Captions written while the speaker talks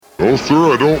No, sir,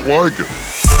 I don't like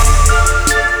it.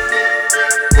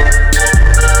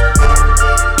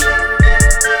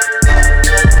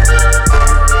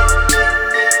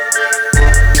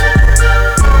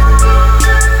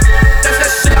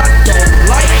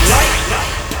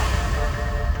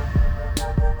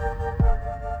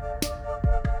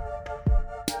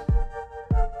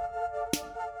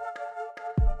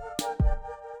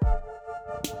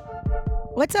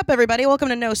 What's up, everybody? Welcome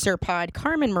to No Sir Pod.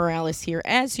 Carmen Morales here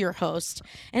as your host.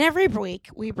 And every week,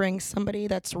 we bring somebody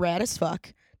that's rad as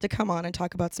fuck to come on and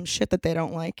talk about some shit that they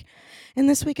don't like. And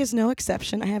this week is no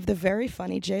exception. I have the very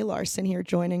funny Jay Larson here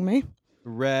joining me.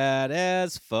 Rad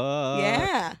as fuck.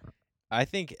 Yeah. I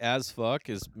think as fuck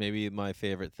is maybe my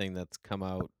favorite thing that's come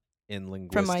out in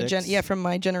linguistics. From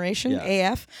my generation,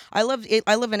 Yeah. AF. I love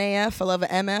an AF. I love an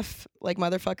MF, like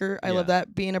motherfucker. I love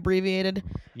that being abbreviated.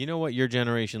 You know what your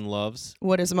generation loves?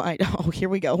 What is my... Oh, here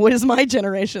we go. What is my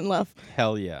generation love?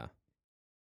 Hell yeah.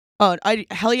 Oh,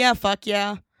 hell yeah, fuck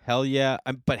yeah. Hell yeah.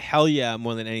 But hell yeah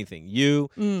more than anything. You,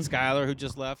 Mm. Skylar, who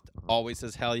just left, always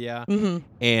says hell yeah. Mm-hmm.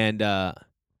 And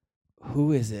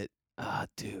who is it?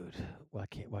 Dude. Why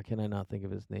can't I not think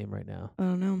of his name right now? I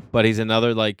don't know. But he's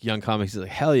another like young comic. He's like,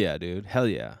 hell yeah, dude. Hell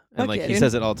yeah. And Fuck like yeah, he dude.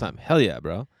 says it all the time. Hell yeah,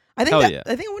 bro. I think Hell that, yeah.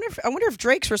 I wonder if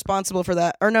Drake's responsible for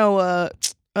that. Or no,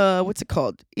 what's it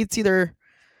called? It's either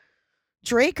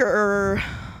Drake or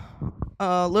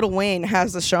Lil Wayne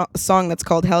has a song that's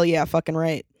called Hell Yeah, fucking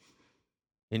right.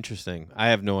 Interesting. I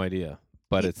have no idea.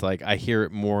 But it's like I hear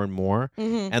it more and more.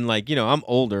 Mm-hmm. And like, you know, I'm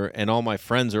older and all my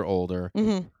friends are older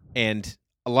Mm-hmm. and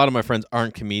a lot of my friends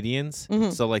aren't comedians.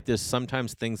 Mhm. So like there's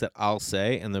sometimes things that I'll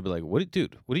say and they'll be like, what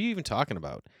are you even talking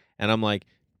about? And I'm like,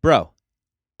 bro,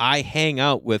 I hang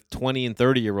out with 20 and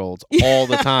 30-year-olds all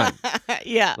the time.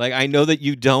 Yeah. Like I know that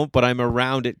you don't, but I'm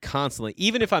around it constantly.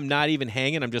 Even if I'm not even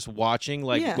hanging, I'm just watching,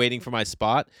 like Yeah. waiting for my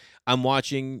spot. I'm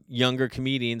watching younger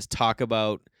comedians talk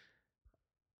about,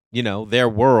 you know, their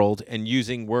world and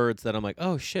using words that I'm like,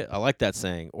 oh shit, I like that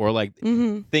saying. Or like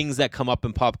Mm-hmm. things that come up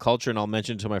in pop culture and I'll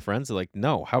mention it to my friends. They're like,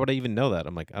 no, how would I even know that?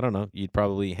 I'm like, I don't know. You'd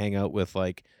probably hang out with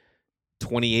like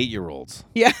 28-year-olds.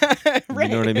 Yeah. Right.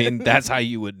 You know what I mean? That's how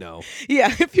you would know.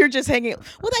 Yeah, if you're just hanging.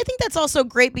 Well, I think that's also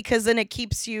great because then it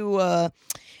keeps you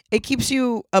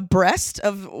abreast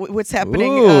of what's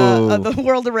happening of the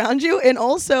world around you, and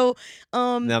also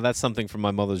Now that's something from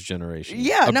my mother's generation.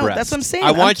 Yeah, no, Abreast. that's what I'm saying. I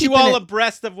I'm want you keeping all it-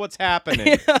 abreast of what's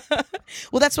happening.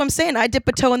 Well, that's what I'm saying. I dip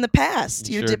a toe in the past.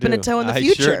 You You're sure dipping a do. toe in the I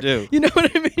future. sure do. You know what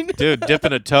I mean? Dude,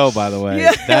 dipping a toe, by the way.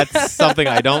 Yeah. That's something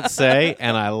I don't say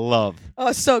and I love.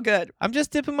 Oh, so good. I'm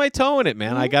just dipping my toe in it,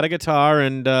 man. I got a guitar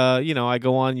and, you know, I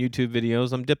go on YouTube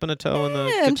videos. I'm dipping a toe in the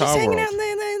Yeah, I'm just guitar hanging world.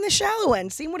 out in the shallow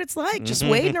end, seeing what it's like, just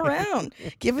wading around,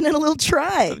 giving it a little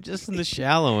try. I'm just in the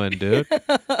shallow end, dude.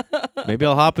 Maybe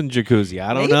I'll hop in jacuzzi.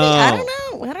 I don't Maybe. know.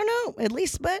 I don't know. At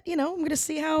least, but I'm gonna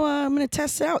see how I'm gonna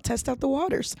test out the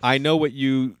waters. I know what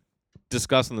you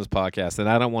discuss on this podcast, and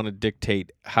I don't want to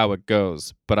dictate how it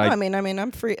goes. But I mean,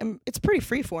 I'm free. It's pretty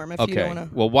free form if you don't okay. want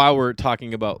to. Well, while we're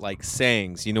talking about like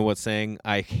sayings, you know what saying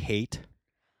I hate?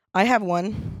 I have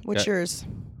one. What's Yeah. yours?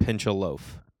 Pinch a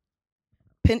loaf.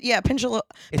 Pinch a loaf.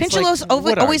 It's Pinch a like, loaf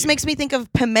what are always you? makes me think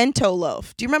of pimento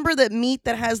loaf. Do you remember the meat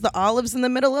that has the olives in the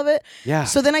middle of it? Yeah.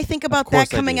 So then I think about course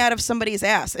that I coming do. out of somebody's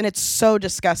ass, and it's so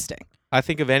disgusting. I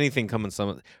think of anything coming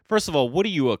some. First of all, what are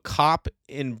you, a cop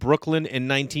in Brooklyn in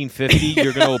 1950?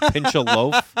 You're gonna go pinch a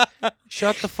loaf?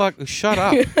 Shut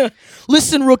up.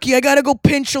 Listen, rookie, I gotta go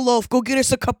pinch a loaf. Go get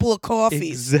us a couple of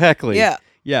coffees. Exactly. Yeah.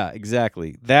 Yeah,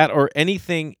 exactly. That or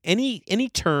anything, any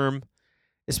term,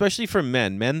 especially for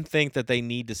men. Men think that they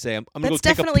need to say, I'm going to go That's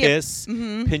take a definitely a- piss,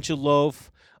 Mhm. pinch a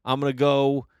loaf. I'm going to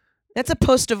go. That's a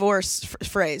post-divorce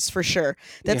phrase for sure.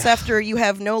 That's Yeah. after you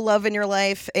have no love in your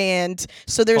life, and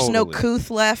so there's no Totally. couth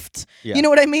left. Yeah. You know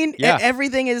what I mean? Yeah.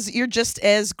 Everything is, you're just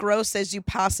as gross as you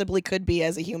possibly could be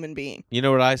as a human being. You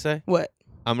know what I say? What?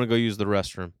 I'm going to go use the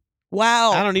restroom.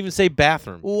 Wow. I don't even say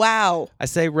bathroom. Wow. I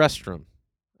say restroom.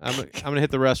 I'm going to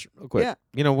hit the restroom real quick. Yeah.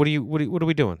 You know, what are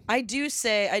we doing? I do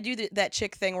that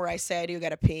chick thing where I say I do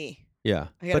gotta pee. Yeah.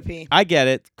 I gotta But pee. I get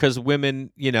it because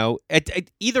women, you know,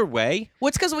 either way. Well,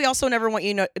 it's because we also never want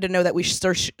you to know that we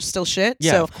still shit.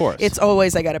 Yeah, so of course. it's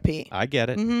always I gotta pee. I get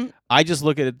it. Mm-hmm. I just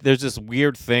look at it. There's this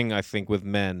weird thing, I think, with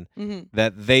men Mm-hmm.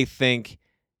 that they think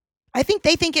I think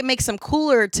they think it makes them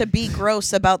cooler to be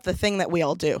gross about the thing that we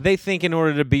all do. in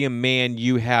order to be a man,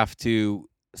 you have to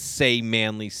say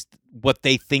manly, what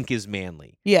they think is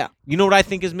manly. Yeah. You know what I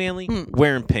think is manly? Hmm.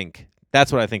 Wearing pink.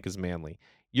 That's what I think is manly.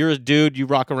 You're a dude, you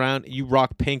rock around, you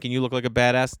rock pink, and you look like a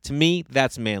badass. To me,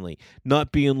 that's manly.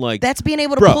 Not being like, That's being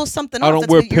able to Bro, pull something I off. don't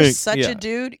That's wear you're pink. such Yeah. a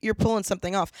dude. You're pulling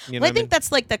something off. you know Well, I what think that's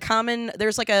like the common.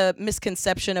 There's like a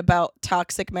misconception about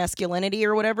toxic masculinity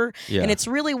or whatever, Yeah. and it's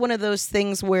really one of those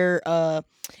things where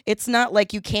it's not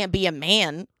like you can't be a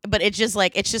man, but it's just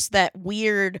that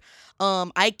weird.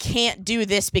 I can't do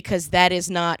this because that is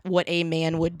not what a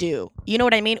man would do. You know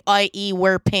what I mean? I.e.,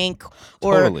 wear pink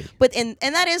or. Totally. But and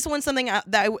that is one something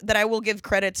that I will give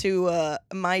credit to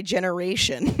my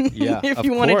generation. Yeah, if of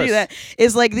you want to do course. that,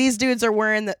 is like these dudes are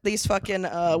wearing these fucking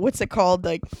what's it called,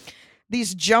 like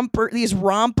these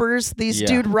rompers, these Yeah.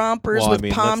 dude rompers Well, I with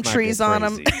mean, palm let's not trees get on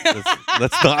them. crazy.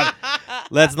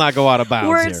 Let's not go out of bounds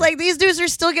Where it's here. like these dudes are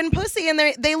still getting pussy and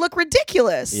they look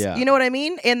ridiculous. Yeah. You know what I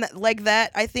mean? And like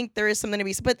that, I think there is something to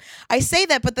be. But I say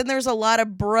that, but then there's a lot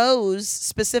of bros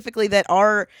specifically that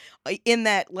are in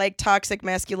that like toxic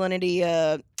masculinity.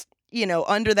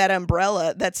 Under that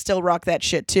umbrella, that still rock that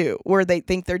shit too, where they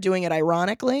think they're doing it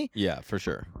ironically. Yeah, for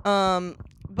sure.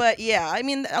 But yeah, I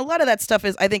mean, a lot of that stuff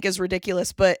I think is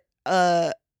ridiculous, but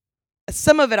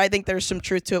some of it, I think there's some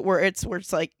truth to it, where it's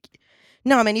like,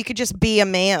 no, man, you could just be a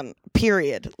man.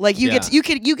 Period. Like you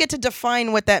get to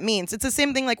define what that means. It's the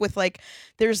same thing like with like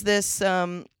there's this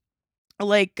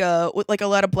like a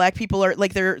lot of black people are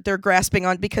like they're grasping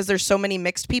on, because there's so many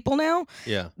mixed people now.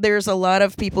 Yeah. There's a lot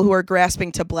of people who are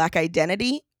grasping to black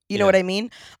identity. You know Yeah. what I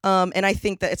mean? And I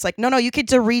think that it's like, no, you get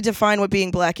to redefine what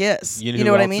being black is. You know, know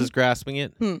who what else I mean? is grasping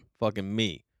it? Hmm. Fucking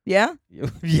me. Yeah.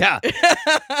 Yeah.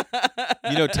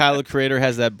 You know, Tyler the Creator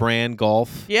has that brand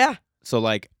Golf. Yeah. So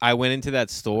like, I went into that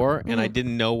store and I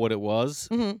didn't know what it was.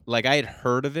 Mm-hmm. Like, I had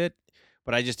heard of it,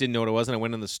 but I just didn't know what it was. And I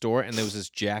went in the store and there was this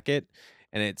jacket,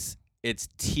 and it's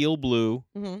teal blue,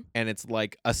 Mm-hmm. and it's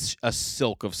like a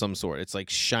silk of some sort. It's like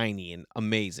shiny and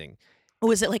amazing. Oh,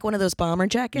 is it like one of those bomber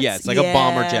jackets? Yeah, it's like a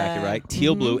bomber jacket, right?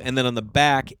 Teal Mhm. blue, and then on the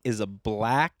back is a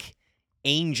black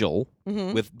angel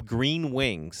Mhm. with green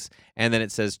wings, and then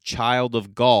it says "Child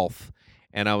of Golf,"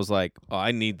 and I was like, "Oh,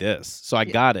 I need this," so I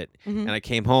got it, Mhm. and I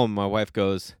came home. My wife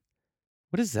goes,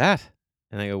 "What is that?"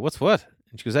 And I go, "What's what?"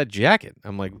 And she goes, "That jacket."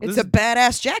 I'm like, It's "This a is-"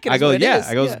 badass jacket. I is go, what it "Yeah." is.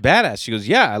 I go, "It's badass." She goes,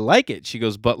 "Yeah, I like it." She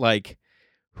goes, "But like,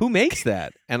 who makes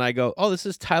that?" And I go, "Oh, this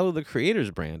is Tyler the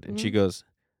Creator's brand." And she Mhm. goes,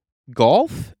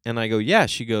 "Golf?" And I go, "Yeah."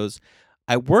 She goes,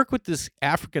 "I work with this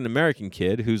African American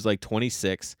kid who's like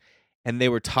 26, and they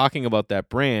were talking about that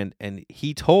brand, and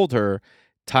he told her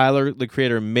Tyler the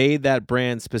Creator made that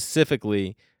brand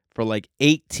specifically for like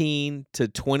 18 to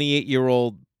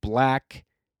 28-year-old black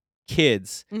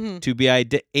kids Mhm. to be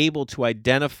able to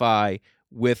identify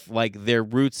with like their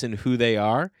roots and who they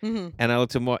are." Mhm. And I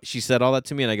looked at she said all that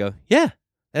to me, and I go, "Yeah,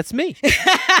 that's me."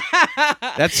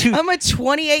 That's who. I'm a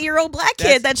 28-year-old black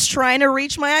That's- kid that's trying to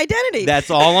reach my identity. That's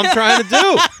all I'm trying to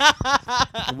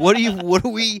do. What are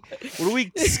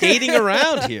we skating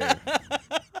around here?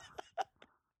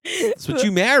 That's what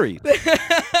you married.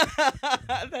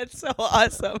 That's so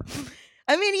awesome.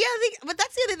 I mean, yeah, but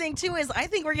that's the other thing too, is I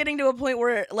think we're getting to a point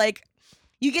where like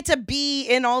you get to be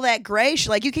in all that gray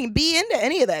like you can be into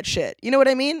any of that shit. You know what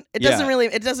I mean? It doesn't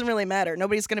really matter.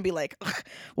 Nobody's gonna be like, "Ugh,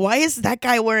 why is that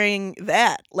guy wearing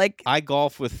that?" Like, I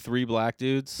golf with 3 black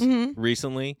dudes Mhm.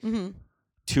 recently. mhm.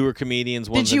 2 are comedians,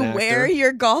 one's Did you an wear actor.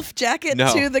 your golf jacket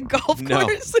No. to the golf No.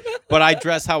 course? But I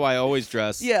dress how I always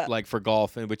dress, Yeah. like for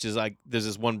golf, and which is like there's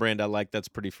this one brand I like that's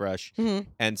pretty fresh. Mhm.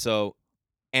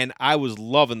 And I was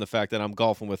loving the fact that I'm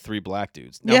golfing with 3 black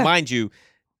dudes. Now, Yeah. mind you,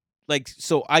 like,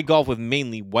 so I golf with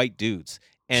mainly white dudes,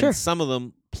 and Sure. some of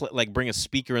them like bring a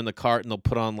speaker in the cart, and they'll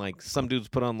put on like some dudes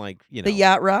put on like The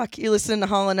yacht rock. You listen to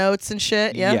Hall and Oates and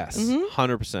shit. Yeah. yes, Mhm.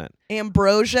 100%.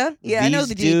 Ambrosia. Yeah, I know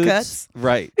the deep cuts.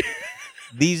 Right.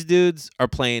 These dudes are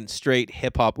playing straight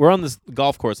hip hop. We're on this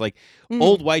golf course, like Mhm.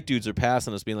 old white dudes are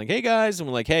passing us, being like, "Hey guys," and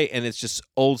we're like, "Hey," and it's just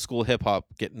old school hip hop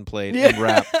getting played and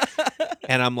rap.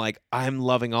 And I'm like, I'm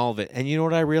loving all of it. And you know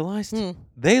what I realized? Hmm.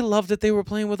 They loved that they were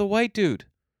playing with a white dude.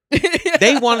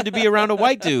 They wanted to be around a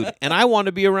white dude, and I wanted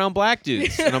to be around black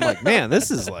dudes. And I'm like, man, this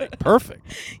is like perfect.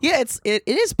 Yeah, it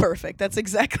is perfect. That's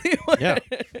exactly what. Yeah.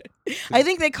 I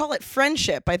think they call it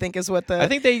friendship. I think is what the. I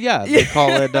think they call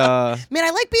it. Man, I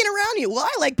like being around you. Well,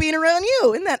 I like being around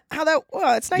you. Isn't that how that?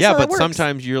 Well, it's nice. Yeah, how that but works.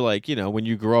 sometimes you're like, when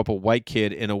you grow up a white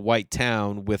kid in a white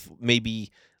town with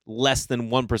maybe less than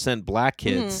 1% black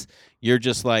kids, you're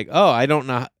just like, oh, I don't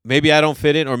know. Maybe I don't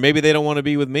fit in, or maybe they don't want to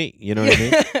be with me. You know what I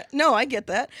mean? No, I get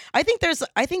that. I think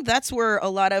that's where a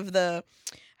lot of the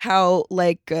how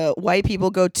like white people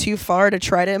go too far to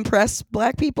try to impress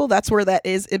black people. That's where that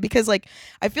is because like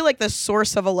I feel like the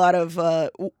source of a lot of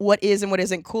what is and what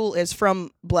isn't cool is from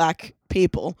black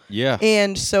people. Yeah.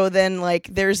 And so then like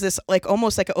there's this like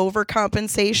almost like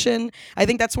overcompensation. I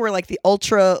think that's where like the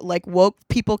ultra like woke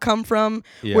people come from,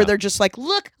 Yeah. where they're just like,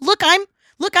 look,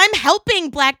 I'm helping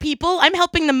black people. I'm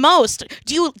helping the most.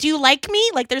 Do you like me?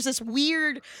 Like there's this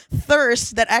weird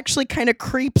thirst that actually kind of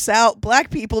creeps out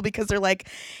black people because they're like,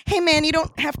 hey man, you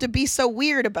don't have to be so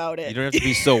weird about it. You don't have to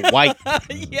be so white.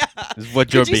 Yeah. This is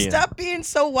what you're Could you being. stop being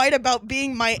so white about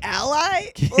being my ally?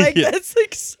 Like Yeah. that's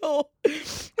like so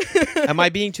Am I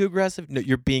being too aggressive? No,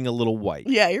 you're being a little white.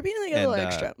 Yeah, you're being like a little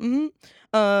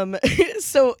And, extra.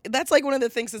 So that's like one of the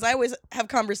things is I always have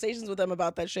conversations with them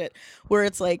about that shit where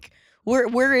it's like,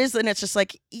 where is, and it's just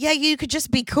like, yeah, you could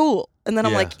just be cool. And then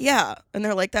I'm Yeah. like, yeah. And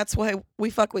they're like, that's why we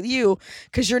fuck with you,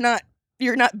 because you're not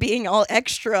being all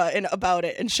extra and about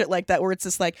it and shit like that, where it's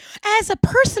just like, as a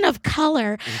person of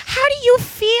color, how do you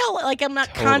feel? Like I'm not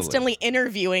Totally. constantly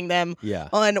interviewing them Yeah.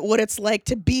 on what it's like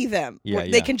to be them. Yeah, Where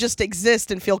yeah. They can just exist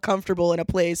and feel comfortable in a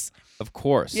place. Of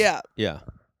course. Yeah. Yeah.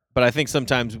 But I think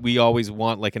sometimes we always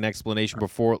want like an explanation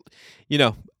before,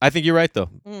 I think you're right though.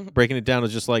 Mhm. Breaking it down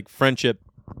is just like friendship.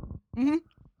 Mhm.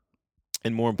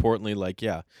 And more importantly, like,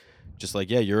 yeah, just like,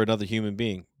 yeah, you're another human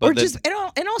being. Or then- just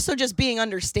and also just being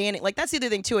understanding. Like that's the other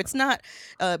thing too. It's not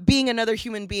being another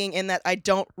human being in that I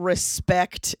don't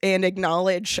respect and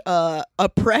acknowledge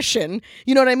oppression.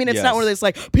 You know what I mean? It's not one of Yes. those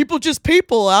like people just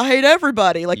people. I hate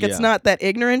everybody. Like it's Yeah. not that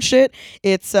ignorant shit.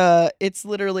 It's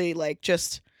literally like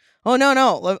just. Oh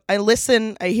no! I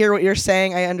listen. I hear what you're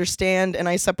saying. I understand, and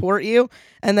I support you.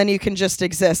 And then you can just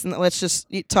exist. And let's just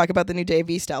talk about the new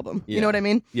Dave East album. You Yeah. know what I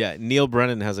mean? Yeah, Neil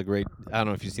Brennan has a great. I don't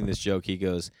know if you've seen this joke. He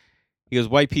goes,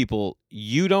 white people,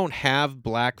 you don't have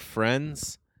black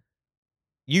friends.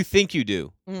 You think you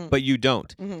do, Mm. but you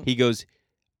don't. Mhm. He goes,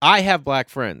 I have black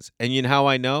friends, and you know how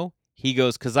I know? He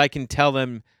goes, because I can tell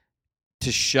them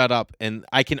to shut up, and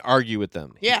I can argue with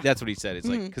them. Yeah. That's what he said. It's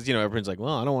like, Mhm. because everyone's like,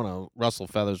 well, I don't want to rustle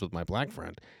feathers with my black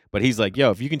friend, but he's like,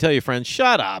 yo, if you can tell your friends,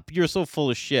 shut up, you're so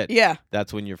full of shit. Yeah.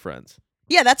 That's when you're friends.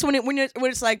 Yeah, that's when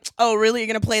it's like, oh, really? You're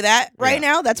gonna play that right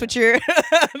Yeah. now? That's what you're.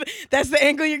 That's the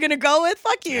angle you're gonna go with.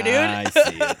 Fuck you, dude. I see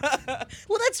it.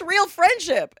 Well, that's real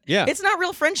friendship. Yeah. It's not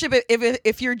real friendship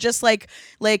if you're just like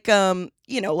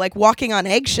walking on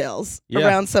eggshells Yeah.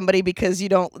 around somebody because you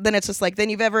don't. Then it's just like then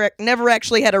you've never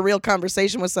actually had a real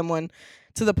conversation with someone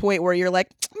to the point where you're like,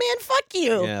 man, fuck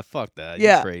you. Yeah, fuck that.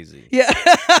 Yeah. You're crazy. Yeah.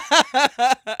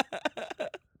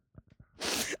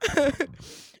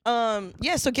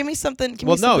 Yeah. So give me something. Give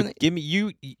Well, me no, something. give me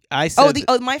you. I said.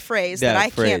 My phrase that I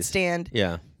can't phrase. stand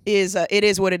Yeah. is it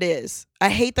is what it is. I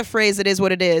hate the phrase it is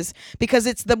what it is because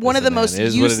it's one of the Listen, man, most it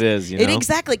is what it is. You know.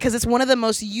 exactly because it's one of the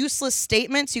most useless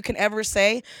statements you can ever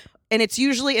say, and it's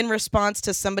usually in response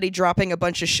to somebody dropping a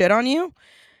bunch of shit on you.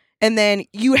 And then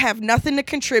you have nothing to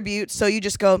contribute, so you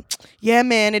just go, yeah,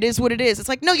 man, it is what it is. It's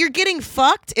like, no, you're getting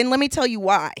fucked, and let me tell you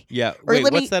why. Yeah. Or Wait,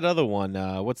 let what's me- that other one?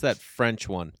 What's that French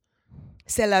one?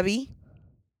 C'est la vie.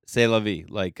 C'est la vie.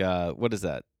 Like, what is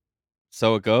that?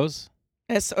 So it goes?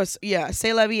 Yeah,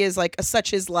 c'est la vie is like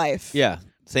such is life. Yeah.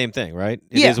 Same thing, right?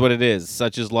 It is Yeah. what it is.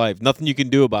 Such is life. Nothing you can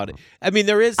do about it. I mean,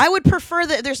 there is. I would prefer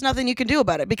that there's nothing you can do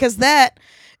about it because that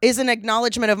is an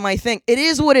acknowledgement of my thing. It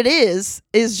is what it is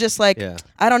just like, Yeah.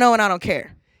 I don't know and I don't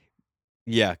care.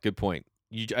 Yeah. Good point.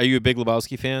 Are you a big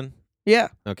Lebowski fan? Yeah.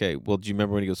 Okay. Well, do you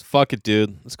remember when he goes, fuck it,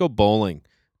 dude. Let's go bowling.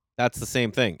 That's the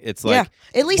same thing. It's like,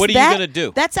 Yeah. At least what are that, you going to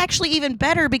do? That's actually even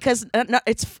better because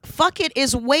it's fuck it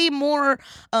is way more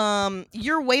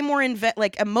you're way more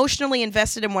emotionally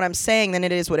invested in what I'm saying than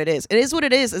it is what it is. It is what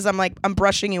it is I'm like I'm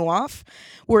brushing you off.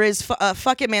 Whereas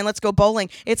fuck it, man, let's go bowling.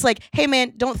 It's like, hey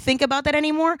man, don't think about that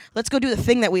anymore. Let's go do the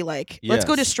thing that we like. Let's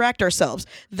go Yes. distract ourselves.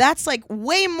 That's like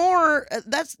way more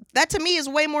that to me is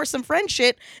way more some friend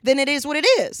shit than it is what it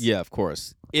is. Yeah, of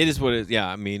course. It is what it is. Yeah,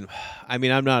 I mean,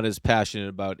 I'm not as passionate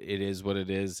about it is what it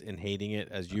is and hating it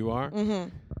as you are. Mm-hmm.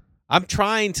 I'm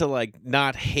trying to like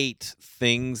not hate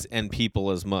things and people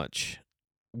as much.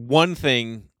 One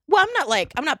thing. Well,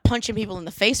 I'm not punching people in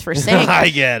the face for saying I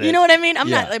it. get it. You know what I mean? I'm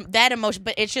Yeah. not that emotional,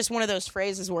 but it's just one of those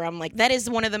phrases where I'm like, that is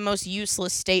one of the most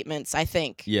useless statements I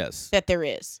think Yes. that there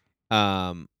is.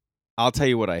 I'll tell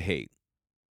you what I hate.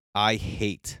 I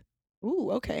hate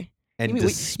Ooh, okay. and you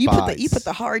despise. you put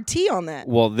the hard T on that.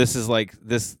 Well, this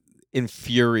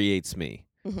infuriates me.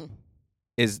 Mhm.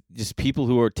 Is just people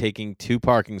who are taking 2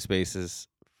 parking spaces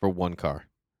for 1 car.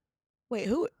 Wait,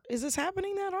 who is this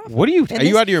happening that often? What are you? In Are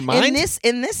you this- out of your mind?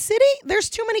 In this city, there's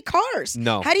too many cars.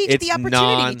 No. How do you get it's the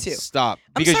opportunity to? non-stop.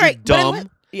 I'm Because sorry, you're dumb. but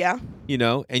yeah. you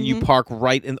know, and you Mhm. park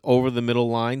right in over the middle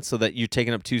line so that you're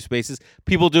taking up 2 spaces.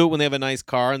 People do it when they have a nice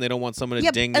car and they don't want someone to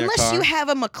Yeah, ding their unless car. you have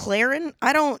a McLaren,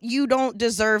 you don't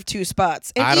deserve 2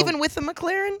 spots. And I don't- even with a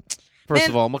McLaren, First man-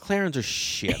 of all, McLarens are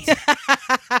shit.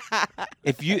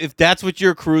 If that's what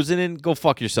you're cruising in, go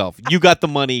fuck yourself. You got the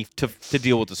money to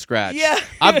deal with the scratch. Yeah.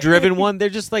 I've driven one. They're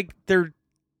just like there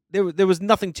was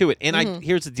nothing to it. And Mhm.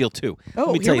 here's the deal too. Oh,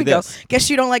 Let me here tell we you go. this. Guess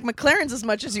you don't like McLarens as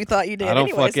much as you thought you did. I don't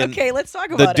Anyways, fucking- okay, let's talk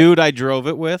The about dude I drove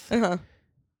it with, it. Uh-huh.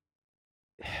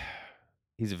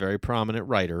 he's a very prominent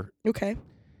writer. Okay.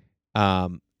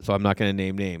 So I'm not going to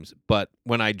name names, but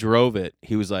when I drove it,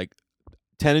 he was like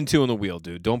 10 and 2 on the wheel,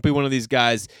 dude. Don't be one of these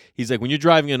guys. He's like, when you're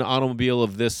driving an automobile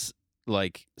of this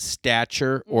like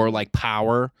stature or like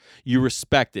power, you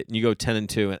respect it and you go 10 and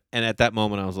 2. And at that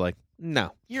moment I was like,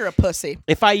 no. You're a pussy.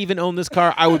 If I even owned this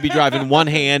car, I would be driving one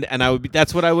hand and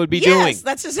that's what I would be yes, doing.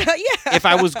 that's just how, yeah. If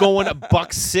I was going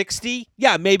 $160,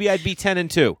 yeah, maybe I'd be 10 and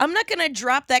 2. I'm not going to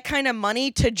drop that kind of money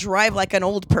to drive like an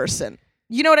old person.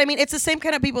 You know what I mean? It's the same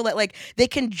kind of people that like they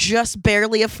can just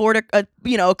barely afford a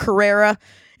Carrera,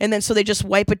 and then so they just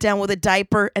wipe it down with a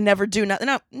diaper and never do nothing.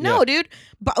 No, Yeah. dude.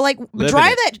 But like Living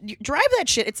drive that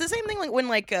shit. It's the same thing like when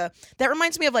that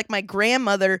reminds me of like my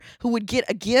grandmother who would get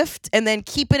a gift and then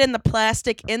keep it in the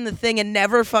plastic in the thing and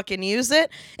never fucking use it.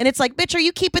 And it's like, bitch, are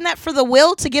you keeping that for the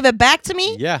will to give it back to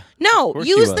me? Yeah. No, course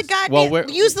she use the was. goddamn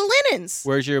Well, use the linens.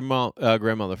 Where's your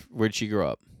grandmother? Where'd she grow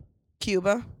up?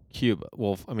 Cuba. Cuba.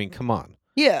 Well, I mean, come on.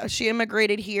 Yeah, she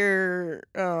immigrated here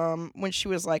when she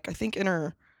was like I think in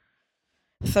her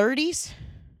 30s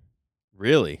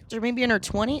Really? or maybe in her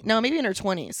 20s. No, maybe in her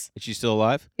 20s. Is she still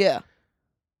alive? Yeah.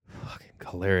 Fucking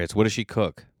hilarious. What does she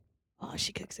cook? Oh,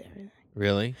 she cooks everything.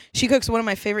 Really? She cooks one of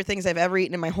my favorite things I've ever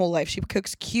eaten in my whole life. She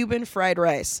cooks Cuban fried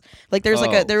rice. Like there was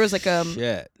like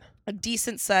shit. a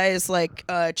decent size like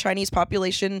Chinese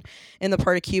population in the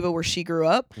part of Cuba where she grew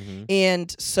up. Mhm.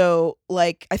 And so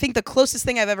like I think the closest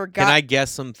thing I've ever got Can I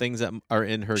guess some things that are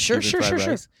in her Sure, Cuban sure, fried sure,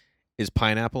 rice? Is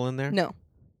pineapple in there? No.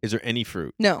 Is there any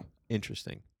fruit? No.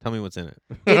 Interesting. Tell me what's in it.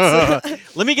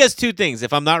 It's Let me guess 2 things.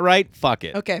 If I'm not right, fuck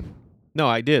it. Okay. No,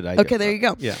 I did. Okay, there you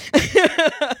go. Yeah.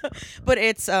 But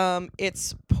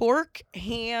it's pork,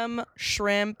 ham,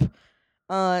 shrimp.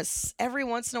 Every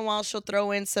once in a while she'll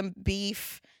throw in some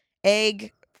beef,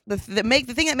 egg. The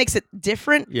thing that makes it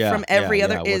different Yeah. from every yeah,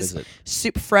 other yeah. What is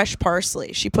it? fresh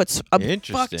parsley. She puts a fuck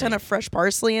Interesting. ton of fresh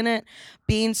parsley in it,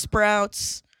 bean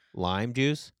sprouts. Lime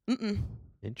juice? Mm-mm.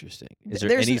 Interesting. Is there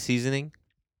There's any n- seasoning?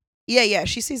 Yeah,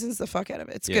 she seasons the fuck out of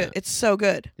it. It's Yeah. good. It's so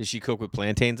good. Does she cook with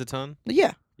plantains a ton?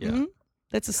 Yeah. Yeah. Mhm.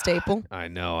 That's a staple. I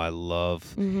know. I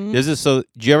love. Mhm. This is so.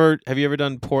 Have you ever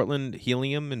done Portland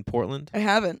Helium in Portland? I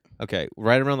haven't. Okay,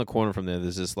 right around the corner from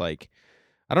there's this like,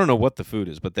 I don't know what the food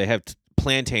is, but they have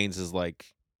plantains. Is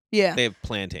like Yeah. they have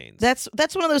plantains. That's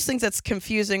one of those things that's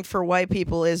confusing for white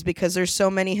people is because there's so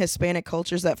many Hispanic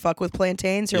cultures that fuck with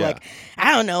plantains. You're Yeah. like,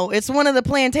 I don't know, it's one of the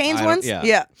plantains I don't- ones.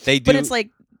 yeah. They do. But it's like,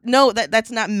 no,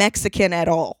 that's not Mexican at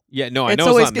all. yeah, no, I it's know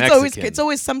always it's not Mexican. it's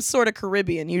always some sort of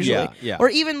Caribbean usually. Yeah, yeah. Or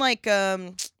even like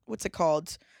what's it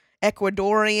called?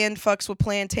 Ecuadorian fucks with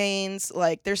plantains.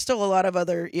 Like there's still a lot of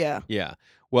other Yeah.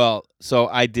 Well, so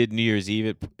I did New Year's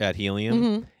Eve at Helium,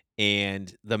 Mhm.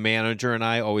 and the manager and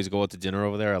I always go out to dinner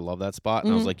over there. I love that spot.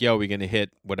 And I was Mhm. like, yo, we going to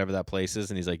hit whatever that place is?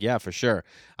 And he's like, yeah, for sure.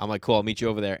 I'm like, cool, I'll meet you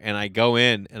over there. And I go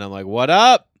in, and I'm like, what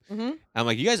up? Mhm. I'm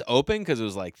like, you guys open? Because it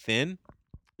was like thin.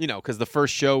 You know, because the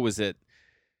first show was at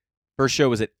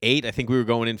 8. I think we were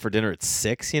going in for dinner at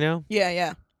 6, you know?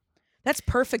 Yeah. That's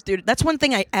perfect, dude. That's one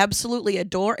thing I absolutely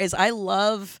adore is I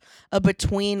love a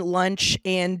between lunch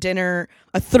and dinner,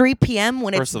 a 3 p.m.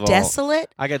 when First it's of all,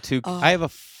 desolate. I got 2. Oh. I have a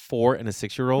 4 and a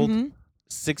 6-year-old. Mhm.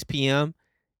 6 p.m.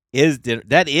 is dinner.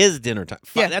 That is dinner time.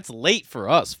 Yeah. That's late for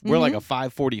us. We're like a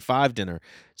 5:45 dinner.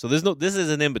 So this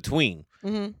isn't in between.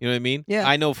 Mhm. You know what I mean? Yeah.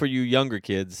 I know for you younger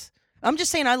kids. I'm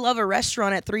just saying I love a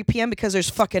restaurant at 3 p.m. because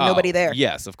there's fucking nobody Oh, there.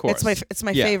 Yes, of course. It's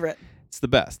my Yeah. favorite. It's the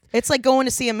best. It's like going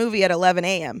to see a movie at 11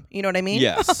 a.m. You know what I mean?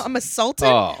 Yes. I'm a sultan.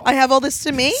 Oh. I have all this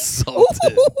to me.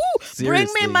 Sultan. Ooh, bring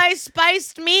Seriously. me my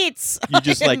spiced meats. You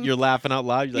just like And- you're laughing out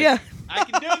loud. You're like, yeah. I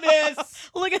can do this.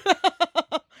 Look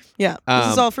at yeah.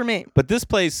 This is all for me. But this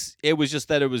place, it was just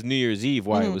that it was New Year's Eve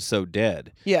why it Mhm. was so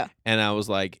dead. Yeah. And I was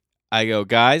like, I go,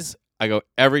 guys,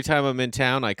 every time I'm in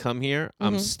town, I come here.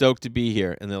 I'm Mhm. stoked to be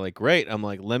here. And they're like, great. I'm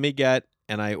like, let me get,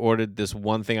 and I ordered this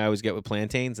one thing I always get with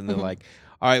plantains. And they're Mhm. like,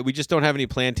 all right, we just don't have any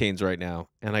plantains right now.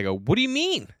 And I go, what do you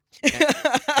mean?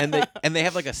 and they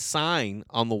have like a sign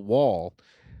on the wall,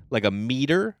 like a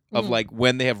meter of Mhm. like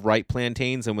when they have ripe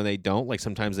plantains and when they don't. Like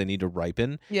sometimes they need to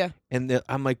ripen. yeah. And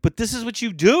I'm like, but this is what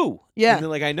you do. Yeah. And they're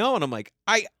like, I know. And I'm like,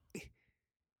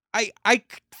 I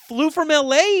flew from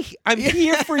LA. I'm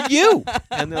here for you.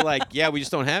 And they're like, yeah, we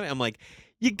just don't have it. I'm like,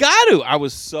 you got to. I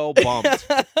was so bummed.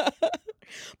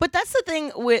 But that's the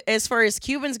thing with as far as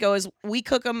Cubans go is we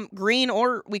cook them green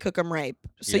or we cook them ripe.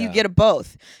 So you Yeah. get a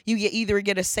both. You either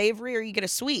get a savory or you get a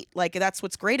sweet. Like that's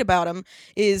what's great about them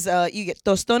is you get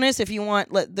tostones if you want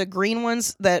the green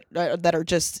ones that are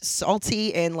just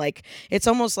salty and like it's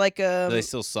almost like Do they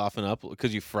still soften up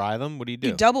because you fry them? What do you do?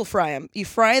 you double fry them. You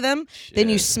fry them, then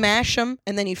you Shit. smash them,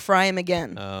 and then you fry them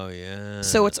again. Oh yeah.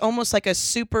 So it's almost like a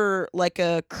super like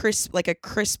a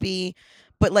crispy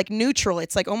but like neutral.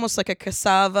 It's like almost like a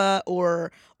cassava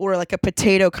or like a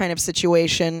potato kind of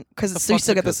situation because the so you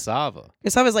still get this cassava.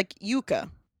 cassava is like yuca.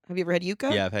 Have you ever had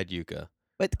yuca? Yeah, I've had yuca.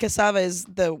 But cassava is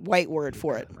the white word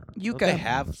for it. Don't they Yuca.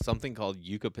 have something called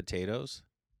yuca potatoes?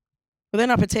 Well, they're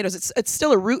not potatoes. It's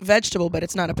still a root vegetable, but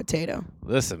it's not a potato.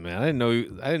 Listen, man, I didn't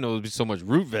know there'd be so much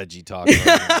root veggie talk. You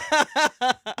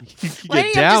Why get didn't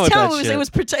you down with just tell that me shit.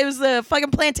 it was the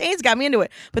fucking plantains got me into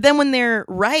it. But then when they're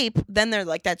ripe, then they're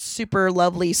like that super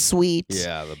lovely sweet.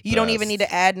 Yeah, You don't even need to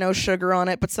add no sugar on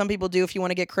it, but some people do if you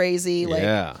want to get crazy. Like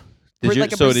yeah. We're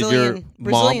like a Brazilian. Did your mom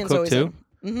Brazilians cook always too?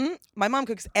 Mm-hmm. My mom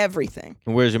cooks everything.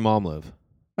 And where's your mom live?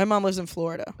 My mom lives in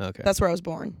Florida. Okay, That's where I was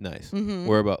born. nice. Mm-hmm.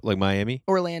 Where about like Miami,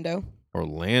 Orlando.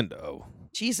 Orlando,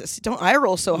 Jesus, don't eye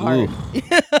roll so hard.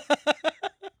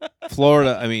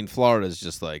 Florida? I mean, Florida's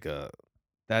just like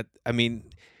that. I mean,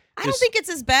 I don't just- think it's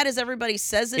as bad as everybody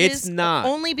says it is. It's not.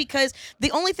 Only because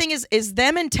the only thing is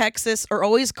them in Texas are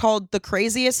always called the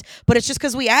craziest, but it's just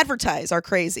because we advertise our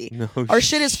crazy. no, Our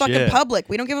shit is fucking public.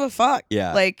 We don't give a fuck.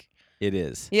 Yeah. Like, It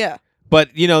is. yeah.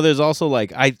 But there's also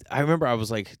like I remember I was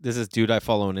like, there's this dude I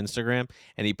follow on Instagram,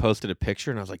 and he posted a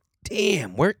picture, and I was like,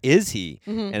 damn, where is he?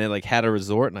 Mhm. And it like had a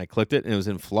resort, and I clicked it, and it was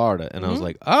in Florida, and I was Mhm.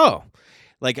 like, oh,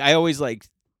 like I always like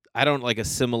I don't like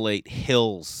assimilate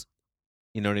hills,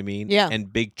 you know what I mean? Yeah.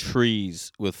 And big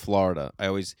trees with Florida. I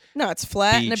always, No, it's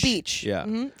flat and a Beach. beach. Yeah.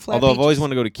 Mhm. Flat although I've always beaches.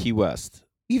 wanted to go to Key West.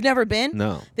 You've never been?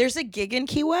 No, There's a gig in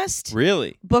Key West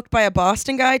really, booked by a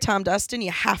Boston guy, Tom Dustin.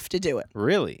 You have to do it.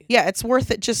 really. Yeah, it's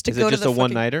worth it just to Is go it to just the a fucking-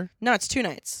 one nighter? No, it's 2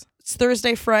 nights. It's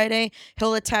Thursday, Friday.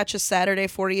 He'll attach a Saturday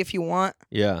for you if you want,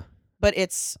 Yeah, but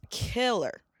it's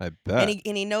killer. I bet.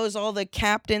 And he knows all the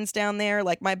captains down there.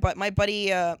 Like my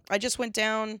buddy, I just went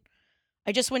down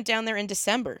there in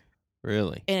December,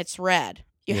 Really? and it's rad.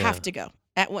 You Yeah. have to go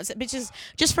at once, which is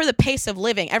just for the pace of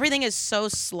living. Everything is so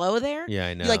slow there. Yeah,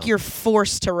 I know. Like you're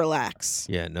forced to relax.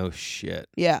 Yeah, no shit.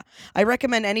 Yeah. I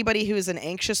recommend anybody who is an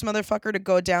anxious motherfucker to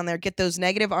go down there, get those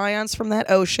negative ions from that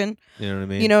ocean. You know what I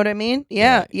mean? You know what I mean?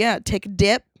 Yeah, yeah. Take a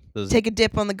dip. Those- Take a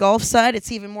dip on the Gulf side.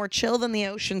 It's even more chill than the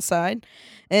ocean side.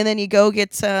 And then you go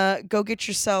get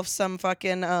yourself some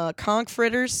fucking conch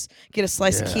fritters, get a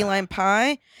slice of key Yeah. lime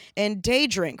pie, and day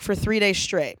drink for 3 days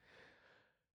straight.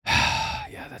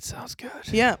 Yeah, that sounds good.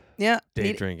 Yeah, yeah.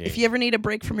 Day drinking. If you ever need a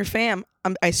break from your fam,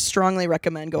 I strongly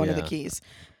recommend going to the Yeah. Keys.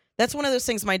 That's one of those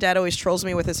things my dad always trolls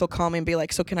me with. Is he'll call me and be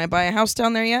like, "So can I buy a house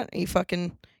down there yet? You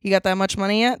got that much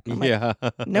money yet?" I'm like, Yeah.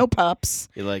 no, pops.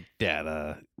 You're like,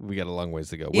 Dad, we got a long ways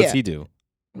to go. What's Yeah. he do?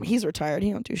 He's retired.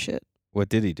 He don't do shit. What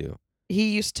did he do?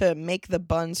 He used to make the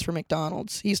buns for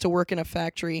McDonald's. He used to work in a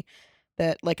factory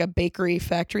like a bakery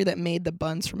factory that made the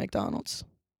buns for McDonald's.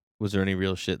 Was there any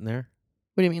real shit in there?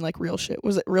 What do you mean, like real shit?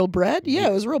 Was it real bread? Yeah,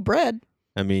 it was real bread.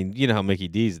 I mean, you know how Mickey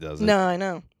D's does it. No, I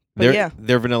know. But Their, yeah.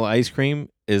 their vanilla ice cream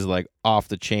is like off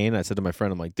the chain. I said to my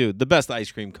friend, I'm like, dude, the best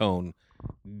ice cream cone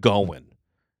going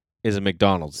is a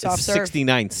McDonald's. Soft It's serve.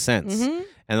 69 cents. Mm-hmm. And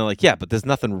they're like, yeah, but there's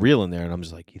nothing real in there. And I'm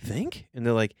just like, you think? And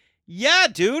they're like, yeah,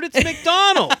 dude, it's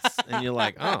McDonald's. And you're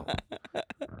like, oh.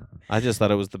 I just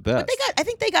thought it was the best. But I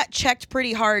think they got checked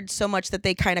pretty hard so much that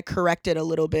they kind of corrected a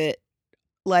little bit.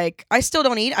 Like I still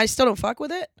don't fuck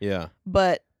with it, Yeah.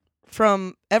 but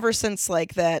from ever since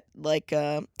like that, like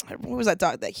what was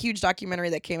that huge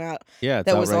documentary that came out? Yeah, it's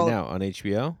That out was right all- now on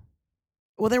HBO.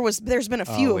 Well, there's been a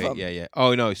few Oh, of wait, them. Yeah, yeah.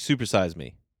 Oh, no, Super Size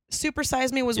Me. Super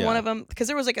Size Me was Yeah. one of them because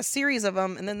there was like a series of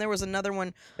them, and then there was another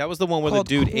one. That was the one where the Called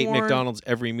dude ate Corn. McDonald's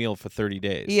every meal for 30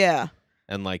 days. Yeah,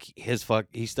 And like his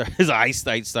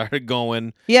eyesight started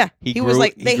going. yeah. He was grew-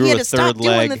 like he grew he had a to stop third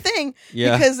doing leg. the thing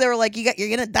Yeah. because they were like, you're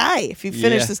gonna die if you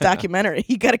finish this Yeah. documentary.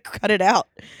 You got to cut it out.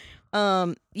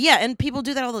 Yeah, and people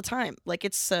do that all the time. Like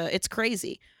it's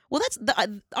crazy. Well, that's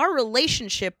our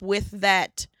relationship with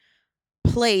that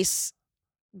place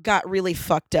got really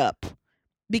fucked up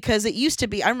because it used to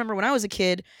be. I remember when I was a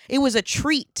kid, it was a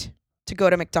treat to go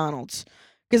to McDonald's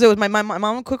because it was my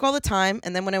mom would cook all the time,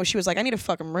 and then when she was like, I need to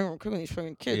fucking cook with these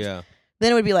fucking kids. Yeah.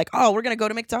 Then it would be like, oh, we're gonna go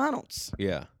to McDonald's.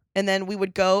 Yeah. And then we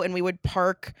would go and we would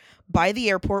park by the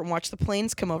airport and watch the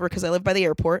planes come over because I live by the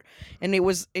airport. And it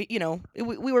was,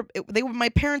 my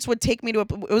parents would take me to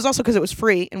it was also because it was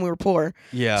free and we were poor.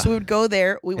 Yeah. So we would go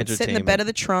there. We would sit in the bed of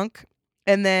the trunk,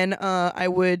 and then we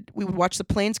would watch the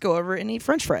planes go over and eat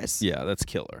French fries. Yeah, that's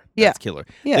killer. Yeah. That's killer.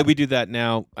 Yeah. Did we do that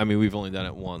now? I mean, we've only done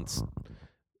it once.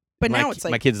 But now it's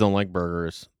like my kids don't like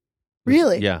burgers.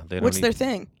 Really? Yeah, they don't. What's their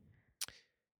thing?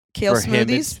 Kale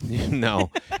smoothies?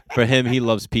 No. For him, he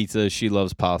loves pizza. She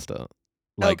loves pasta.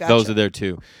 Like gotcha. those are their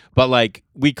two. But like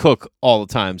we cook all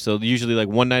the time. So usually like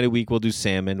one night a week we'll do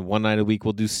salmon, one night a week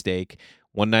we'll do steak,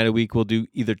 one night a week we'll do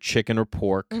either chicken or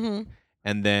pork. Mm-hmm.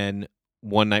 And then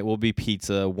one night will be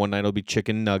pizza, one night will be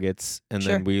chicken nuggets, and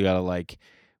Sure. then we gotta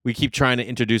we keep trying to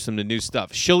introduce them to new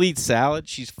stuff. She'll eat salad.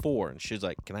 She's 4, and she's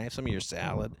like, "Can I have some of your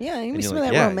salad?" Yeah, give me And some you're of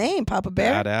like, that "Yeah, romaine, Papa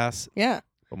Bear. Badass. Yeah.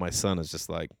 But my son is just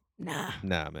like, Nah.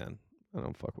 "Nah, man, I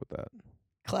don't fuck with that."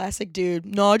 Classic dude.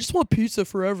 No, I just want pizza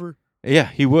forever. Yeah,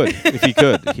 he would if he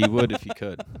could. He would if he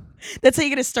could. That's how you're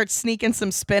gonna start sneaking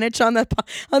some spinach on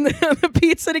the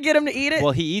pizza to get him to eat it.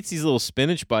 Well, he eats these little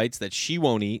spinach bites that she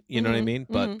won't eat. You know what I Mhm, mean?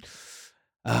 But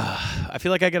I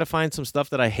feel like I gotta find some stuff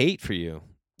that I hate for you.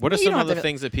 What are You some don't of have the to-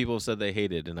 things that people have said they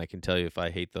hated, and I can tell you if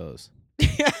I hate those.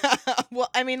 Well,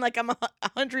 I mean, like I'm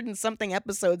 100 and something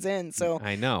episodes in, so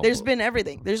I know. there's been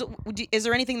everything. Is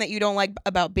there anything that you don't like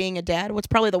about being a dad? What's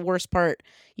probably the worst part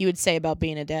you would say about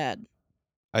being a dad?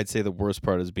 I'd say the worst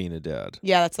part is being a dad.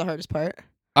 Yeah, that's the hardest part.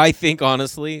 I think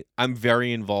honestly, I'm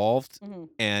very involved, Mhm.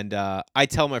 and I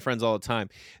tell my friends all the time.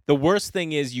 The worst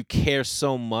thing is you care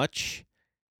so much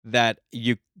that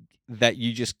you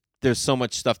just there's so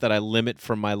much stuff that I limit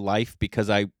from my life because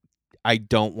I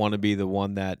don't want to be the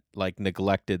one that like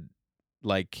neglected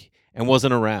and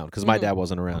wasn't around because my Mhm. dad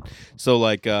wasn't around. So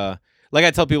like I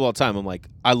tell people all the time, I'm like,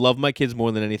 I love my kids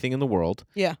more than anything in the world.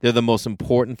 Yeah. They're the most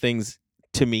important things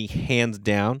to me, hands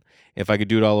down. If I could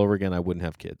do it all over again, I wouldn't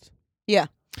have kids. Yeah.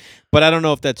 But I don't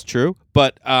know if that's true.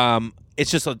 But it's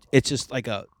just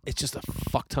a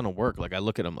fuck ton of work. Like I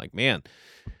look at them like, man,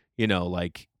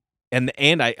 like, and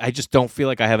I just don't feel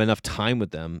like I have enough time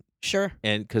with them. Sure.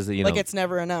 And because Like it's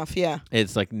never enough. Yeah.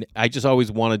 it's like I just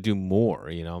always want to do more.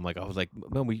 I'm like, I was like,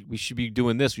 man, we should be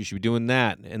doing this, we should be doing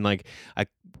that, and like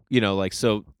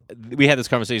so we had this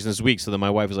conversation this week. So then my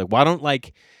wife was like, why don't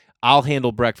I'll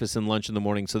handle breakfast and lunch in the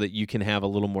morning so that you can have a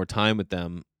little more time with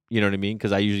them. You know what I mean?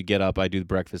 Because I usually get up, I do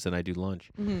breakfast, and I do lunch,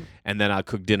 and then I'll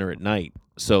cook dinner at night.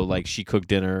 So like she cooked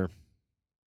dinner,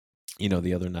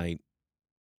 the other night,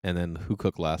 and then who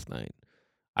cooked last night?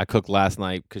 I cooked last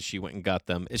night because she went and got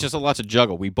them. It's just a lot to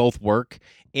juggle. We both work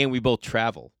and we both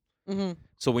travel. Mm-hmm.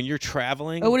 So when you're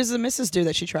traveling, Oh, what does the missus do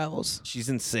that she travels? she's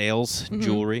in sales,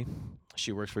 jewelry.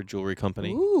 She works for a jewelry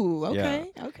company. Ooh,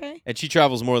 okay, okay. And she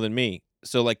travels more than me.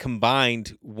 So like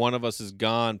combined, one of us is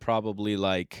gone probably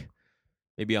like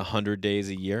maybe 100 days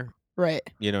a year. Right.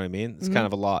 You know what I mean? It's Mhm. kind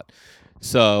of a lot.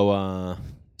 So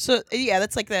So yeah,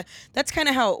 that's kind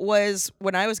of how it was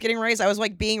when I was getting raised. I was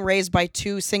like being raised by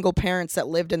two single parents that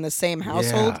lived in the same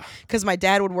household yeah. because my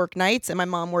dad would work nights and my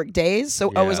mom worked days.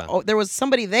 So Yeah. there was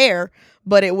somebody there,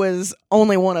 but it was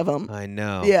only one of them. I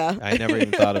know. Yeah. I never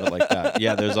even thought of it like that.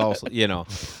 Yeah, there's also,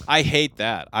 I hate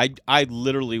that. I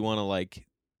literally want to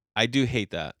I do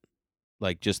hate that.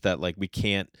 Like just that we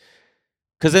can't,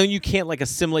 because then you can't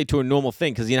assimilate to a normal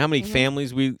thing. Because you know how many Mhm.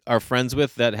 families we are friends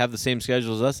with that have the same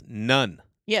schedule as us? None.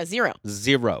 Yeah, zero.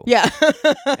 Yeah. Yeah.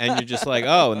 And you're just like,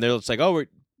 oh, and they're just like, oh, we're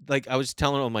like, I was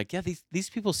telling them, I'm like, yeah, these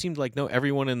people seem to know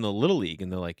everyone in the little league,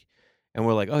 and they're like, and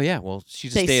we're like, oh yeah, well,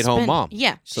 she's a They stay-at-home spend- mom.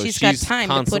 Yeah, So she's got time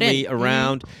to put constantly in. Mhm.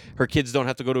 around. Her kids don't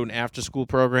have to go to an after-school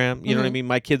program. You know what I Mhm. mean?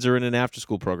 My kids are in an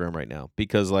after-school program right now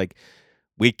because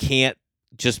we can't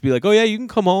just be like, oh yeah, you can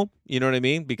come home. You know what I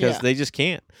mean? Because Yeah. they just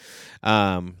can't.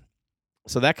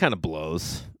 So that kind of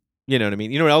blows. You know what I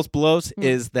mean? You know what else blows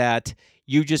is that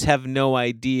you just have no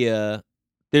idea.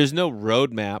 There's no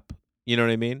roadmap. You know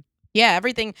what I mean? Yeah,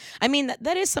 everything. I mean,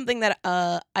 that is something that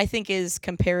I think is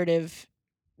comparative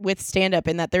with stand up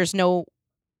in that there's no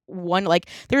one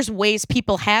there's ways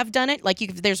people have done it. Like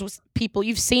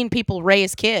you've seen people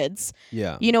raise kids.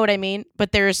 Yeah. You know what I mean?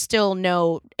 But there's still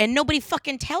and nobody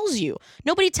fucking tells you.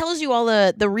 Nobody tells you all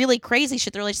the really crazy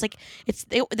shit. They're just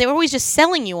they're always just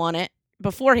selling you on it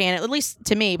beforehand. At least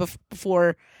to me,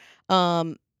 before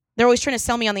they're always trying to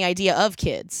sell me on the idea of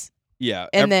kids. Yeah.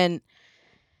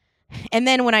 And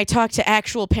then when I talk to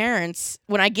actual parents,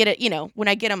 when I get it, when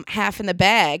I get them half in the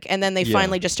bag, and then they Yeah.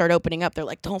 finally just start opening up, they're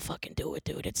like, "Don't fucking do it,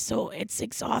 dude. It's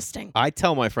exhausting." I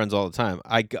tell my friends all the time.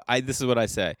 This is what I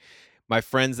say. My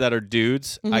friends that are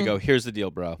dudes, I Mhm. go, here's the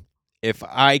deal, bro. If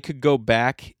I could go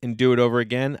back and do it over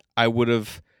again, I would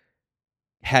have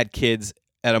had kids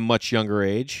at a much younger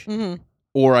age, Mm-hmm.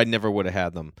 or I never would have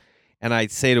had them. And I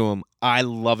say to him, I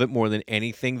love it more than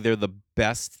anything. They're the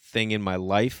best thing in my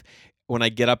life. When I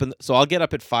get up, so I'll get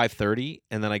up at 5:30,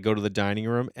 and then I go to the dining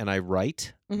room and I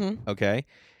write. Mm-hmm. Okay,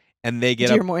 and they Do get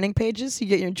your up. morning pages? You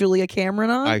get your Julia Cameron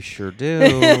on? I sure do.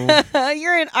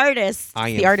 You're an artist. I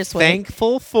It's am the artist way.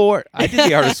 thankful for. I did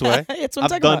the artist way. It's what I'm I've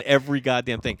talking done about. every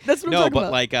goddamn thing. That's what I'm No, talking but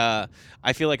about. like,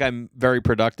 I feel like I'm very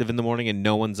productive in the morning, and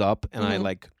no one's up, and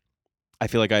I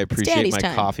feel like I appreciate daddy's my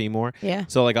time. coffee more. Yeah.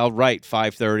 So like, I'll write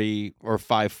 5:30 or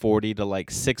 5:40 to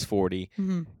like 6:40,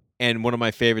 Mm-hmm. and one of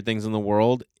my favorite things in the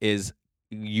world is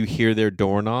you hear their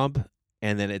doorknob,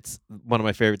 and then it's one of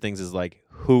my favorite things is like,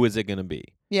 who is it gonna be?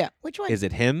 Yeah. Which one? Is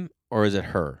it him or is it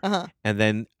her? Uh-huh. And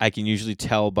then I can usually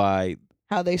tell by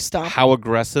How they stomp. how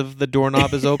aggressive the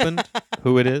doorknob is opened,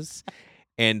 who it is,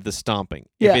 and the stomping.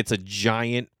 Yeah. If it's a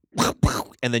giant,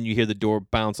 and then you hear the door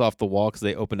bounce off the wall because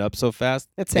they opened up so fast,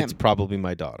 It's him. it's probably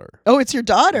my daughter. Oh, it's your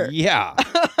daughter. Yeah,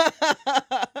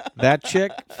 that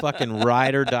chick, fucking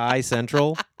ride or die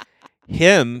central.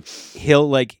 He'll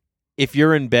like, if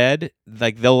you're in bed,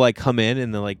 like they'll like come in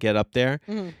and they'll like get up there.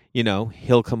 Mhm. You know,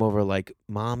 he'll come over like,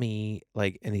 mommy,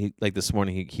 like, and he like this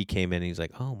morning he came in and he's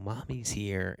like, oh, mommy's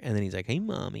here, and then he's like, hey,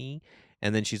 mommy,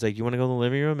 and then she's like, you want to go in the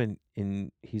living room,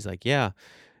 and he's like, yeah,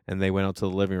 and they went out to the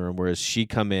living room, whereas she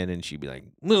come in and she'd be like,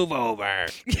 move over,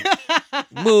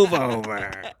 move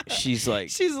over. She's like,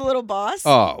 She's a little boss.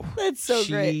 oh, That's so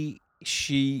great.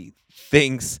 She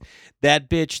thinks that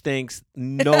bitch thinks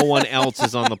no one else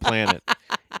is on the planet.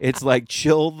 It's like,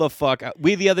 chill the fuck out.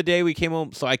 The other day we came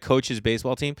home, so I coach his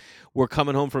baseball team. We're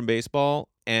coming home from baseball,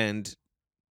 and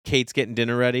Kate's getting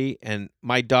dinner ready, and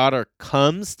my daughter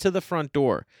comes to the front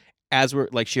door as we're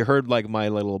like, she heard like my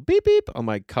little beep beep on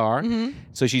my car. Mhm.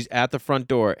 So she's at the front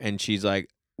door, and she's like,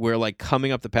 we're like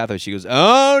coming up the pathway. She goes,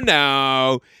 oh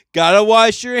no, gotta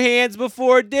wash your hands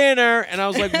before dinner. And I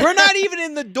was like, we're not even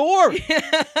in the door.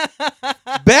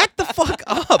 Back the fuck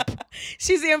up.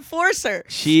 She's the enforcer.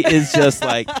 She is just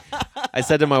like, I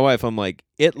said to my wife, I'm like,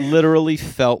 it literally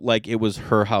felt like it was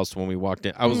her house when we walked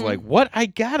in. I was like, what? I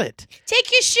got it. Take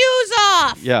your shoes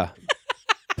off. Yeah,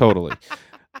 totally.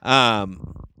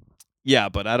 Yeah,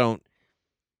 but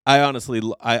I honestly,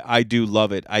 I do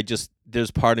love it.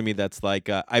 There's part of me that's like,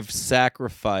 I've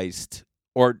sacrificed,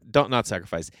 or not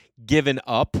sacrificed, given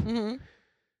up Mm-hmm.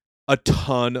 a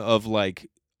ton of like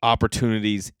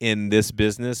opportunities in this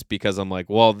business because I'm like,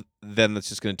 well, then that's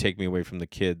just going to take me away from the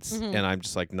kids, Mhm. and I'm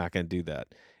just like not going to do that.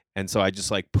 And so I just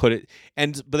like put it,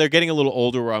 but they're getting a little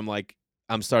older where I'm like,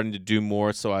 I'm starting to do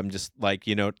more, so I'm just like,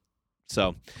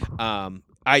 so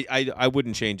I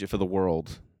wouldn't change it for the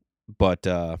world, but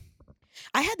I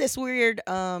had this weird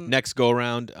next go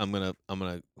around, I'm gonna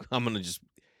just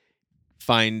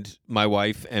find my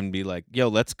wife and be like, yo,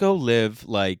 let's go live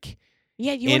like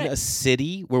yeah, you in want a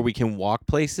city where we can walk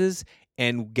places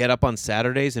and get up on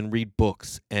Saturdays and read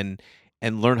books and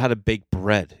learn how to bake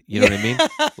bread. You know what I mean?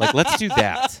 Like, let's do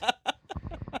that.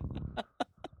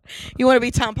 You want to be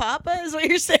Tom Papa is what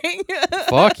you're saying?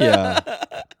 Fuck yeah.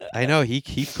 I know he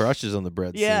crushes on the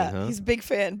bread Yeah, scene, huh? he's a big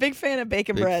fan of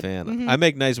bacon Big bread. fan. Mhm. I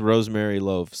make nice rosemary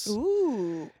loaves.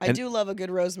 Ooh, I And- do love a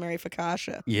good rosemary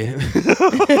focaccia. Yeah.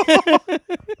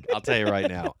 I'll tell you right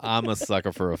now, I'm a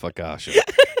sucker for a focaccia.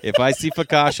 If I see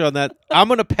focaccia on that, I'm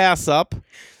gonna pass up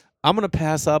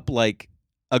like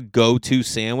a go-to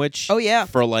sandwich. Oh yeah.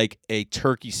 For like a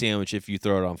turkey sandwich if you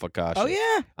throw it on focaccia. Oh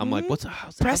yeah. I'm like, Mhm. how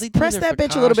Press- they do press their that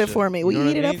bitch a little bit focaccia? for me. Will you know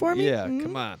what heat it I up mean? for me? Yeah, Mhm.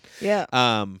 come on. Yeah.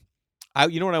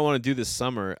 You know what I want to do this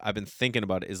summer? I've been thinking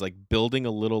about it is like building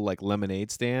a little like lemonade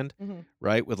stand, Mhm.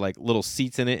 right? With like little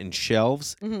seats in it and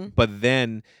shelves, Mhm. but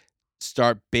then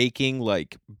start baking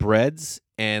like breads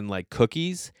and like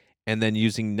cookies, and then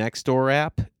using Nextdoor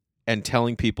app and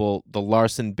telling people the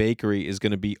Larson Bakery is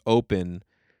going to be open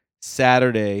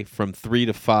Saturday from 3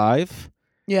 to 5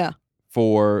 Yeah.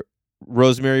 for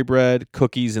rosemary bread,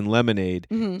 cookies, and lemonade,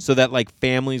 Mhm. so that like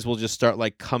families will just start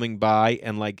like coming by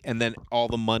and then all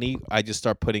the money I just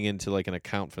start putting into like an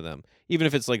account for them, even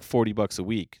if it's like $40 a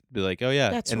week. Be like, oh yeah,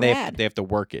 That's and rad. they have to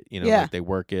work it, Yeah. like they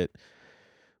work it.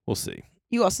 We'll see.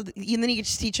 You also and then you get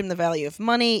to teach them the value of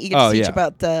money. You get Oh, to teach yeah.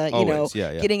 about the Always,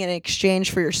 yeah. getting an exchange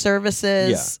for your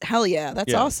services. Hell yeah,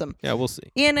 that's Yeah. awesome. Yeah, we'll see.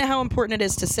 And how important it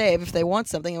is to save if they want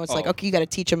something. And it's like, Oh. okay, you got to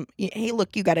teach them. Hey,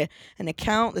 look, you got an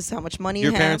account. This is how much money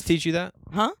Your you parents have. teach you that?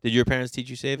 Huh? Did your parents teach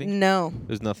you saving? No,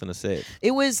 There's nothing to save.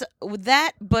 it was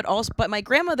that, but my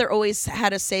grandmother always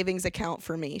had a savings account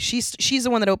for me. She's the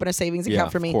one that opened a savings Yeah,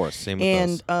 account for of me. course. Same with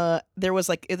us. And there was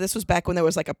like this was back when there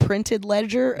was like a printed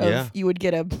ledger of Yeah. you would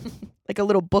get a like a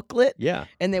little booklet. Yeah.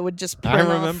 And they would just I print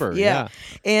off. remember. Yeah.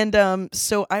 And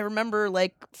so I remember,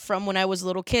 like, from when I was a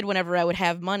little kid, whenever I would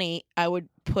have money, I would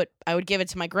give it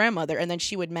to my grandmother, and then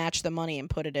she would match the money and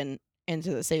put it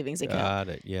into the savings account. Got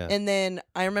it. Yeah. And then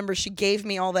I remember she gave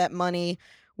me all that money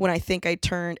when I think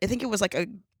it was like a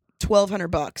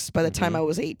 $1,200 by the time Mhm. I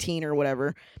was 18 or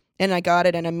whatever. And I got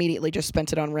it and immediately just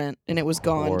spent it on rent, and it was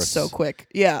gone course. so quick.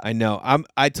 Yeah. I know.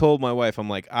 I told my wife, I'm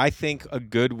like, I think a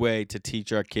good way to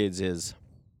teach our kids is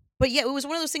But yeah, it was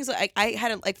one of those things that I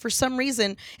had like, for some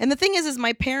reason. And the thing is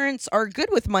my parents are good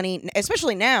with money,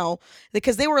 especially now,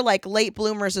 because they were like late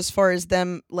bloomers as far as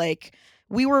them. Like,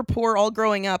 we were poor all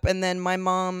growing up, and then my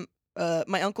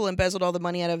uncle embezzled all the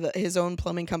money out of his own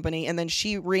plumbing company, and then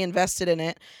she reinvested in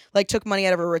it, like took money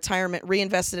out of her retirement,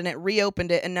 reinvested in it,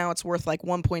 reopened it, and now it's worth like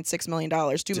 $1.6 million,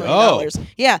 $2 million.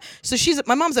 Yeah. So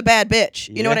my mom's a bad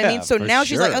bitch. You know what I mean? Yeah, So for now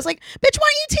she's like, sure. I was like, bitch, why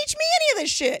don't you teach me any of this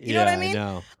shit? You know what I mean?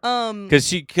 know. Because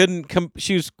she couldn't.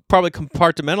 She was probably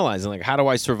compartmentalizing. Like, how do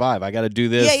I survive? I got to do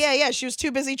this. Yeah. She was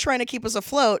too busy trying to keep us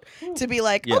afloat to be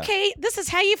like, Yeah. okay, this is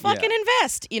how you fucking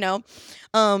invest, you know?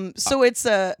 So it's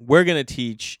We're gonna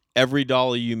teach every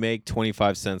dollar you make,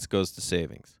 25 cents goes to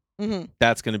savings. mhm.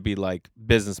 That's gonna be like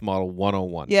business model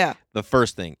 101. Yeah. The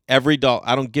first thing, every dollar.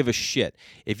 I don't give a shit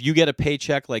if you get a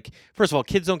paycheck. Like, first of all,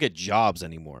 kids don't get jobs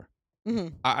anymore.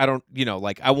 Mhm. I don't,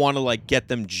 like, I want to like get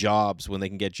them jobs when they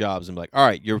can get jobs and be like, all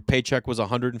right, your paycheck was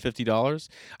 $150.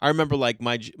 I remember like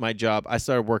my job. I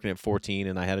started working at 14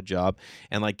 and I had a job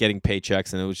and like getting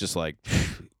paychecks, and it was just like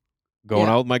going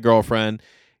Yeah. out with my girlfriend,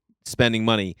 spending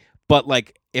money. But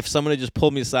like, if someone had just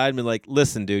pulled me aside and been like,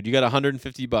 listen, dude, you got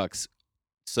 $150.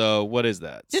 So what is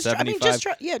that? Just 75? just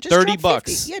drop, just 30 drop 50.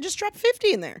 bucks. Yeah, just drop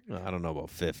 50 in there. I don't know about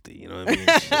 50. You know what I mean?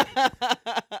 Shit.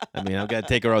 I mean, I've got to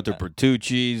take her out to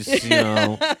Bertucci's,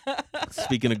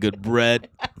 Speaking of good bread,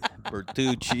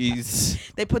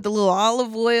 Bertucci's. They put the little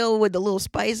olive oil with the little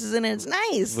spices in it. It's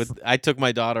nice. I took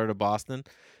my daughter to Boston,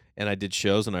 and I did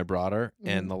shows, and I brought her. Mhm.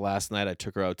 And the last night, I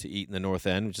took her out to eat in the North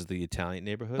End, which is the Italian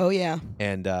neighborhood. Oh yeah.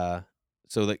 And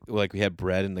so like we had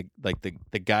bread, and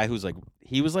the guy who's like,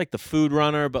 he was like the food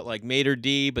runner, but like maitre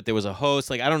d', but there was a host.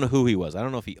 Like, I don't know who he was. I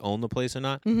don't know if he owned the place or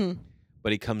not. Mhm.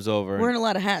 But he comes over. Wearing a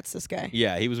lot of hats, this guy.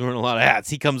 Yeah, he was wearing a lot of hats.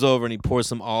 He comes over and he pours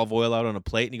some olive oil out on a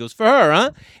plate, and he goes, for her, huh?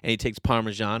 And he takes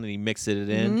Parmesan and he mixes it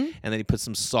in, Mhm. and then he puts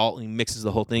some salt and he mixes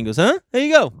the whole thing. He goes, huh? There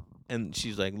you go. And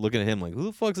she's like looking at him like, who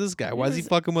the fuck's this guy? Why is he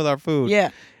fucking with our food?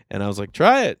 Yeah. And I was like,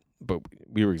 try it. But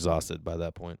we were exhausted by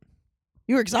that point.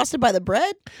 You were exhausted by the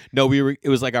bread? No, it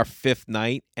was like our 5th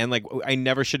night, and like I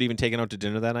never should have even taken out to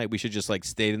dinner that night. We should just like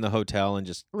stayed in the hotel and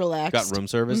just Relaxed. got room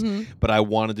service. Mhm. But I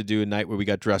wanted to do a night where we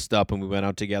got dressed up and we went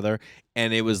out together,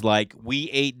 and it was like we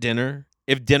ate dinner.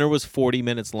 If dinner was 40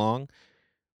 minutes long,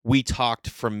 we talked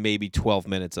for maybe 12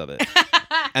 minutes of it.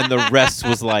 And the rest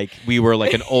was like we were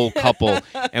like an old couple,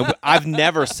 and I've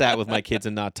never sat with my kids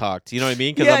and not talked. You know what I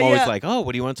mean? Because Yeah, I'm always yeah. like, "Oh,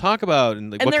 what do you want to talk about?"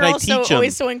 And like, And what they're can I also teach them?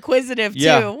 always so inquisitive too.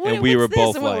 Yeah, What- and we were what's this?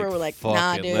 both And like, we were like, "Fuck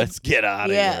nah, it, dude. let's get out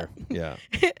of Yeah. here."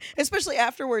 Yeah, Especially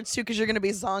afterwards too, because you're gonna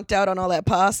be zonked out on all that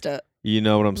pasta. you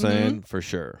know what I'm saying? For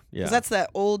sure. Yeah, 'Cause that's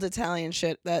that old Italian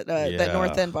shit. That that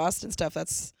North Yeah. End Boston stuff.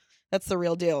 That's the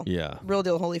real deal. yeah. Real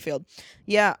deal Holyfield.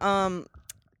 Yeah.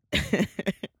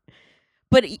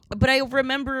 But I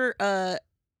remember.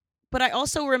 But I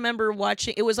also remember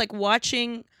watching. It was like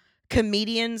watching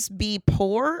comedians be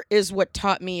poor is what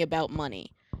taught me about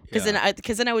money. Because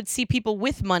then I would see people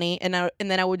with money, and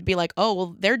then I would be like, oh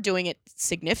well, they're doing it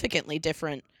significantly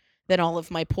different than all of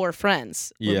my poor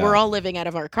friends. Yeah. We're all living out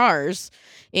of our cars,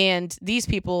 and these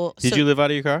people. Did you live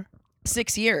out of your car?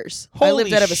 6 years. I Holy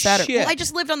lived out of a Saturday. Well, shit. I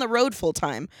just lived on the road full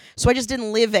time, so I just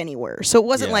didn't live anywhere. So it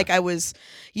wasn't Yeah. like I was,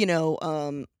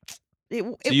 So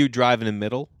you driving in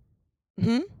middle?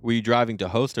 Hmm? Were you driving to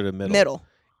host or to middle? middle.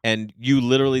 And you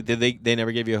literally did they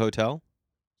never gave you a hotel?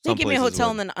 They Some give me a places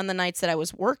hotel would. on the nights that I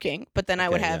was working, but then I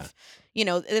would Okay, have,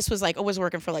 this was like I was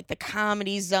working for like the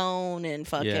Comedy Zone and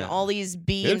fucking Yeah. all these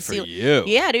B Good and for C. you.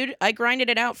 Yeah, dude, I grinded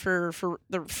it out for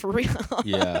real.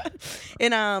 Yeah.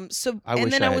 And so I and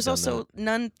wish then I I had was done also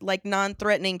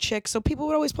non-threatening chick, so people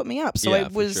would always put me up. So Yeah, I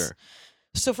was for sure.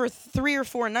 So for 3 or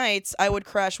 4 nights, I would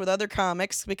crash with other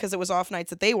comics because it was off nights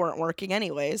that they weren't working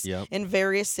anyways Yep. in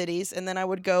various cities, and then I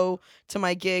would go to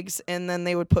my gigs, and then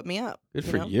they would put me up. Good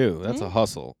you for know? you. That's a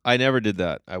hustle. I never did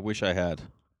that. I wish I had.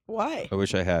 Why? I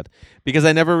wish I had. Because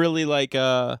I never really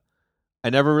I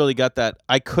never really got that.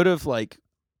 I could have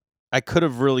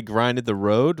really grinded the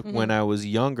road Mhm. when I was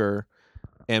younger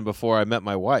and before I met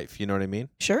my wife, you know what I mean?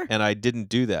 Sure. And I didn't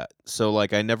do that. So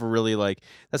like I never really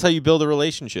that's how you build the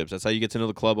relationships. That's how you get to know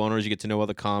the club owners, you get to know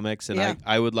other comics, and Yeah.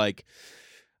 I would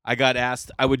I got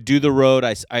asked. I would do the road.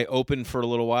 I opened for a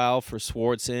little while for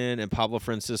Swartzen and Pablo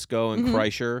Francisco and Mhm.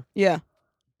 Kreischer, Yeah.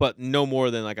 but no more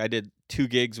than like I did 2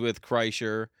 gigs with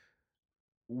Kreischer,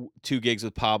 2 gigs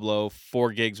with Pablo,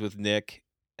 4 gigs with Nick,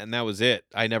 and that was it.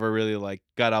 I never really like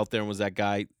got out there and was that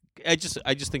guy. I just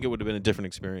think it would have been a different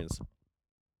experience.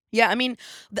 Yeah, I mean,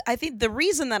 I think the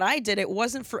reason that I did it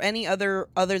wasn't for any other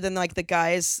than like the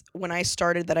guys when I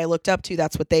started that I looked up to.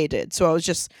 That's what they did. So I was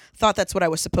just thought that's what I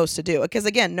was supposed to do. Because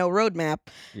again, no roadmap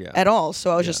Yeah. at all.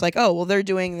 So I was Yeah. just like, oh well, they're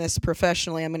doing this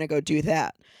professionally. I'm gonna go do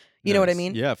that. You know what I Nice.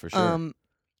 mean? Yeah, for sure.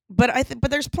 But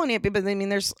but there's plenty of people. I mean,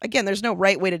 there's no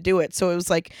right way to do it. So it was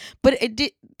like, but it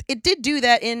did do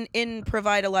that in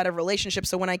provide a lot of relationships.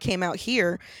 So when I came out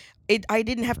here, I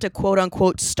didn't have to quote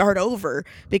unquote start over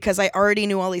because I already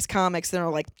knew all these comics. And they're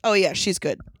like, oh yeah, she's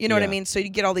good. You know what I Yeah. mean? So you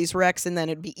get all these recs, and then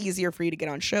it'd be easier for you to get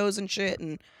on shows and shit.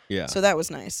 And Yeah. so that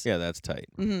was nice. Yeah, that's tight.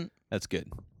 hmm That's good.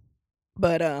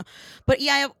 But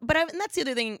yeah, and that's the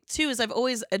other thing too is I've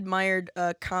always admired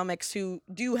comics who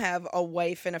do have a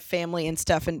wife and a family and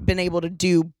stuff and been able to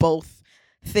do both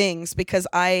things because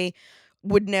I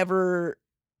would never.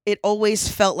 It always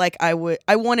felt like I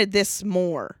wanted this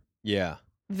more Yeah.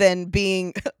 than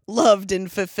being loved and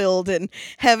fulfilled and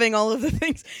having all of the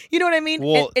things. You know what I mean?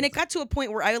 Well- and it got to a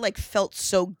point where I like felt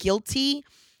so guilty.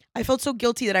 I felt so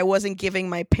guilty that I wasn't giving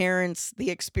my parents the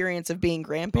experience of being Oh my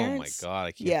grandparents. god,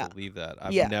 I can't Yeah. believe that.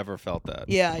 I've Yeah. never felt that.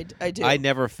 Yeah, I do. I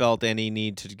never felt any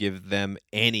need to give them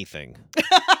anything.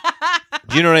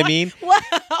 Do you know what I mean? Wow,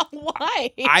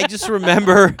 why? I just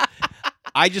remember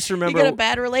You got a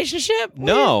bad relationship?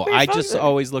 No, What are you I fucking just with?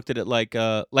 always looked at it like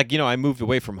I moved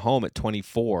away from home at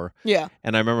 24, Yeah.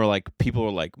 and I remember like people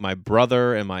were like my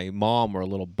brother and my mom were a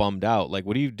little bummed out. Like,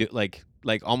 what do you do?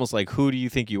 Like almost like who do you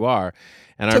think you are?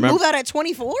 And I To remember move out at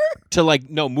 24? to like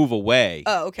no move away.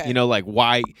 Oh, okay. You know, like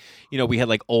why? You know, we had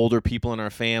like older people in our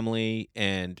family,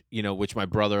 and which my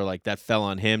brother like that fell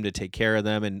on him to take care of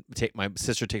them, and my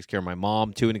sister takes care of my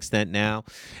mom to an extent now,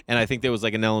 and I think there was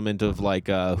like an element of like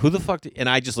who the fuck? And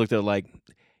I just looked at it like,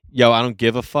 yo, I don't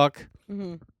give a fuck.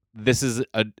 hmm This is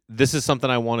something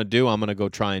I want to do. I'm gonna go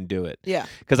try and do it Yeah.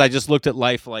 because I just looked at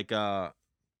life like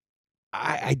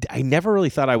I never really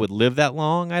thought I would live that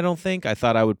long. I don't think I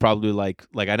thought I would probably like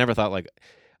I never thought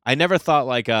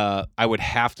I would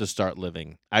have to start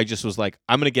living. I just was like,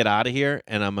 I'm gonna get out of here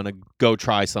and I'm gonna go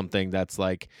try something that's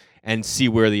like and see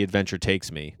where the adventure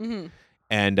takes me. hmm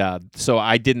And so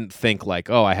I didn't think like,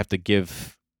 oh, I have to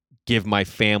give my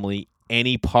family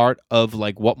any part of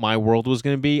like what my world was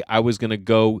gonna be. I was gonna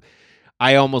go.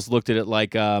 I almost looked at it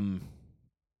like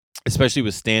especially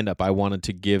with stand up, I wanted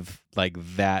to give like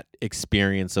that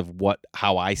experience of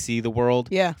how I see the world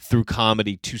Yeah. through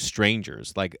comedy to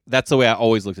strangers. Like that's the way I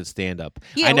always looked at stand up.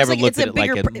 Yeah, I it was never like, looked it's at a it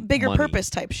bigger, like bigger money. purpose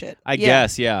type shit. I Yeah.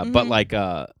 guess, yeah. But Mhm. like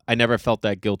I never felt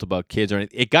that guilt about kids or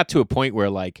anything. It got to a point where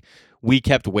like we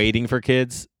kept waiting for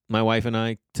kids, my wife and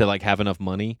I, to like have enough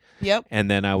money. Yep. And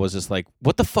then I was just like,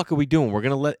 what the fuck are we doing? We're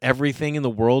going to let everything in the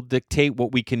world dictate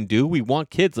what we can do? We want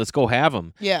kids. Let's go have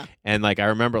them. Yeah. And like I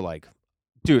remember like,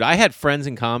 dude, I had friends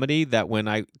in comedy that when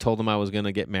I told them I was going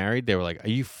to get married, they were like, are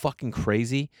you fucking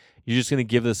crazy? You're just going to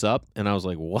give this up? And I was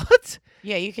like, what?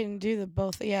 Yeah, you can do the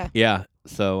both. Yeah. Yeah.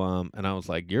 So and I was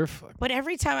like, you're fucking. But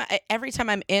every time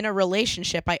I'm in a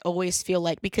relationship, I always feel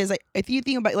like because if you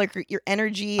think about like your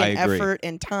energy I and agree. effort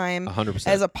and time 100%.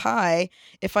 as a pie,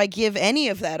 if I give any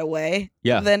of that away,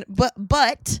 Yeah. then but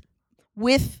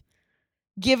with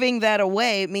giving that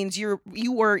away means your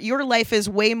life is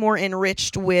way more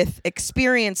enriched with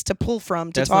experience to pull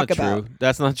from to That's talk not about. true.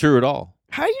 That's not true at all.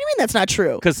 How do you mean that's not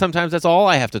true? Because sometimes that's all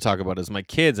I have to talk about is my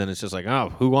kids, and it's just like, oh,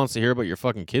 who wants to hear about your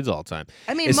fucking kids all the time?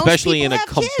 I mean, Especially most in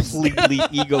people a have kids.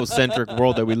 completely egocentric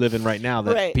world that we live in right now,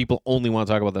 that Right. people only want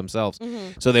to talk about themselves.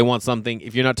 Mhm. So they want something.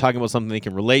 If you're not talking about something they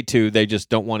can relate to, they just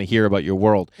don't want to hear about your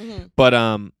world. Mhm. But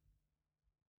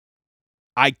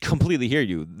I completely hear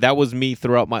you. That was me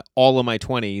throughout all of my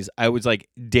 20s. I was like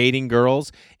dating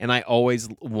girls, and I always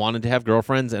wanted to have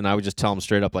girlfriends, and I would just tell them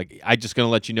straight up, like, I'm just gonna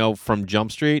let you know from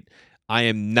Jump Street, I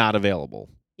am not available.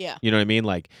 Yeah. You know what I mean?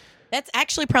 Like, That's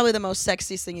actually probably the most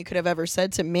sexiest thing you could have ever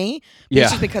said to me. Yeah.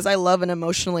 Just because I love an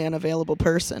emotionally unavailable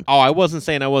person. oh, I wasn't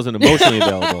saying I wasn't emotionally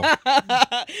available.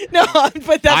 No,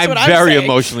 but that's what I'm very saying.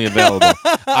 emotionally available.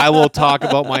 I will talk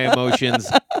about my emotions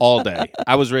all day.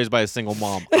 I was raised by a single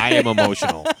mom. I am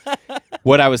emotional.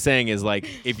 What I was saying is, like,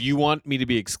 if you want me to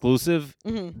be exclusive,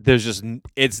 Mhm. there's just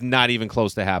it's not even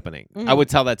close to happening. I Mhm. would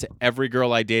tell that to every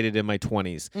girl I dated in my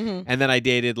 20s. Mhm. And then I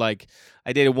dated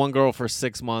one girl for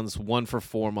 6 months, one for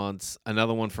 4 months,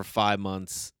 another one for 5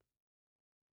 months,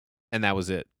 and that was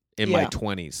it in my Yeah.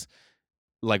 20s.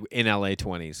 like in LA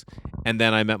 20s. And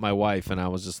then I met my wife and I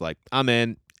was just like, I'm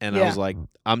in. And I Yeah. was like,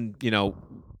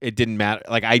 it didn't matter.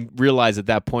 Like I realized at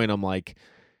that point, I'm like,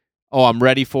 oh, I'm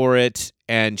ready for it.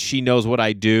 And she knows what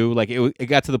I do. Like it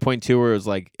got to the point too where it was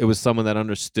like it was someone that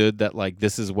understood that like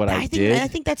this is what I did. I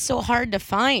think that's so hard to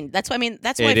find. That's why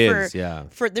that's why It is, yeah.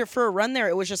 for a run there,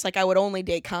 it was just like I would only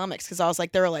date comics because I was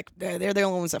like they're the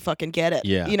only ones that fucking get it.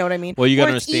 Yeah. You know what I mean? Well, you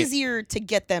gotta Or it's understand- easier to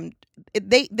get them.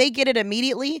 They get it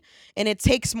immediately, and it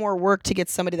takes more work to get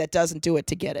somebody that doesn't do it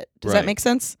to get it. Does Right. that make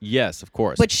sense? Yes, of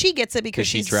course. But she gets it because 'Cause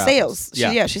she she's travels. sales.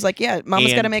 Yeah. She's like,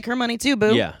 mama's got to And- make her money too,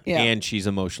 boo. yeah. And she's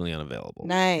emotionally unavailable.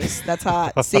 Nice. That's hot.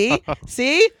 See?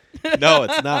 See? No,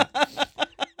 it's not.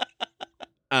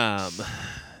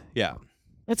 Yeah.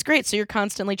 That's great. So you're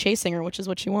constantly chasing her, which is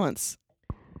what she wants.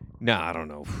 No, I don't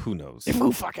know. Who knows?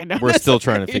 Who fucking knows? We're still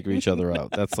trying to figure each other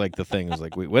out. That's like the thing. It's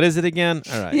like, wait, what is it again?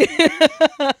 All right.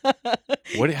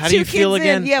 How do you 2 feel kids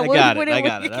again? in. Yeah, I what- got what- it. I what-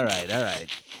 got it. All right.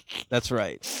 That's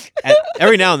right.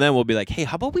 Every now and then we'll be like, hey,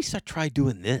 how about we try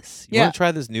doing this? You Yeah. want to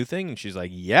try this new thing? And she's like,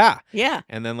 yeah. Yeah.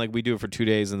 And then like we do it for 2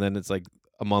 days, and then it's like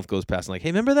a month goes past, and like, hey,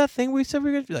 remember that thing we said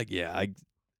we were gonna do? Like, yeah,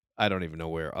 I don't even know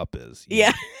where up is. you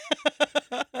Yeah.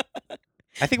 know?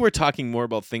 I think we're talking more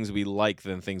about things we like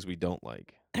than things we don't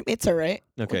like. It's all right.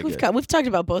 Okay, we've good. we've talked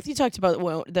about both. You talked about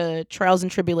the trials and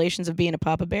tribulations of being a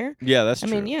Papa Bear. Yeah, that's I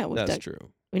true. mean, yeah, we've that's done-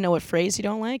 true. We know what phrase you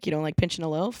don't like. You don't like pinching a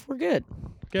loaf. We're good.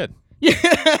 Good. Yeah.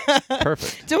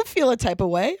 Perfect. Don't feel a type of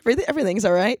way. Everything's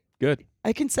all right. Good.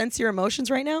 I can sense your emotions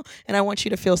right now, and I want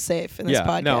you to feel safe in this Yeah.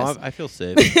 podcast. No, I feel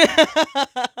safe.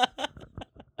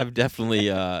 I've definitely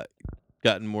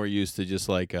gotten more used to just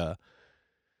like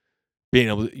being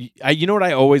able to, you know what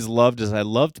I always loved is I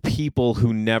loved people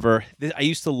who never I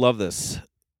used to love this.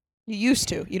 You used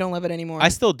to. You don't love it anymore. I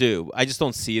still do. I just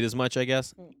don't see it as much, I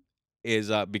guess. Mm.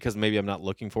 Is because maybe I'm not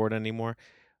looking for it anymore.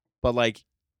 But like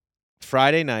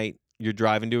Friday night, you're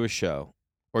driving to a show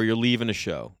or you're leaving a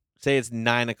show. Say it's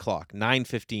 9:00,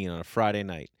 9:15 on a Friday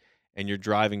night, and you're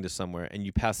driving to somewhere and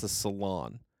you pass a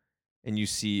salon and you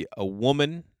see a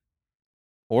woman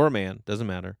or a man, doesn't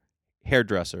matter,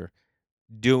 hairdresser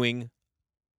doing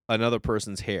another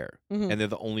person's hair, Mhm. and they're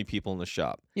the only people in the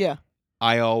shop. Yeah.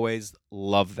 I always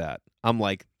love that. I'm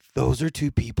like, those are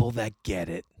two people that get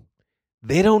it.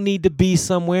 They don't need to be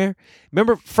somewhere.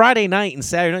 Remember Friday night and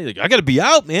Saturday night, you're like, I got to be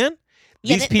out, man.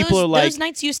 Yeah, These people those, are like, those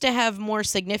nights used to have more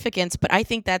significance, but I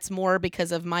think that's more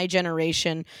because of my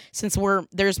generation. Since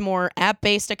there's more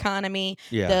app-based economy,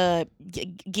 yeah, the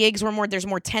gigs were more. There's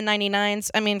more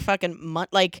 1099s. I mean,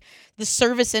 like the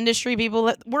service industry people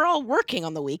that we're all working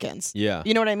on the weekends. yeah.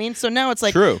 You know what I mean? So now it's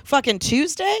like True. fucking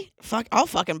Tuesday. I'll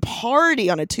fucking party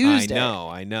on a Tuesday.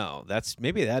 I know.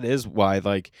 Maybe that is why,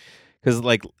 like, because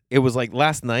like it was like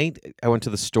last night I went to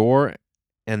the store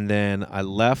and then I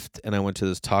left and I went to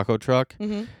this taco truck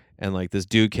Mm-hmm. and like this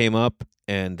dude came up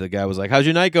and the guy was like, "How's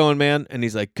your night going, man?" And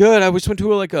he's like, "Good. I just went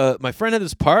to my friend had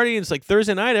this party and it's like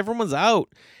Thursday night, everyone's out."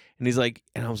 And he's like,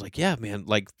 and I was like, "Yeah, man.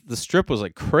 Like the strip was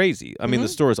like crazy. I mean, the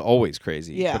Mhm. store is always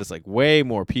crazy, Yeah. but it's like way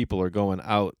more people are going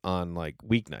out on like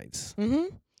weeknights."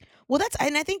 Mm-hmm. Well,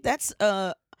 I think that's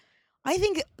I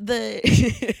think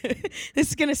this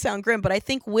is gonna sound grim, but I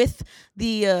think with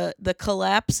the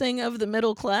collapsing of the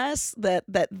middle class,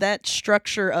 that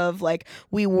structure of like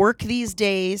we work these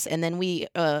days and then we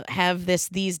have this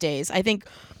these days. I think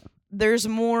there's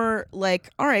more like,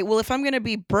 all right, well, if I'm gonna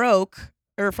be broke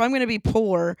or if I'm gonna be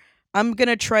poor, I'm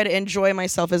gonna try to enjoy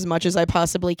myself as much as I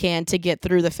possibly can to get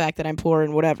through the fact that I'm poor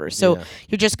and whatever. So Yeah.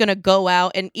 you're just gonna go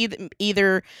out and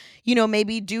either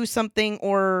maybe do something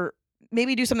or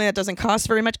maybe do something that doesn't cost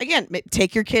very much. Again,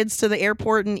 take your kids to the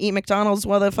airport and eat McDonald's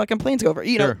while the fucking planes go over.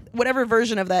 You know, Sure. whatever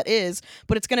version of that is,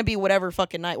 but it's going to be whatever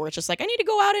fucking night where it's just like, I need to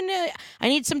go out and I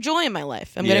need some joy in my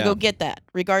life. I'm going Yeah. to go get that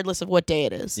regardless of what day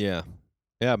it is. Yeah,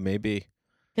 yeah, maybe.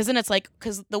 Because then it's like,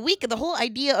 because the whole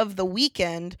idea of the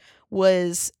weekend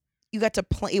was you got to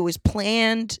plan. It was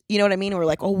planned. You know what I mean? We're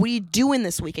like, oh, what are you doing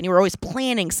this weekend? You were always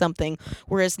planning something.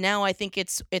 Whereas now, I think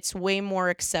it's way more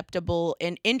acceptable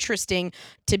and interesting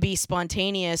to be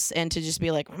spontaneous and to just be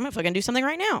like, I'm gonna fucking do something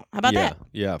right now. How about yeah, that?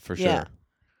 yeah, for sure. Yeah.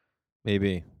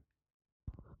 Maybe.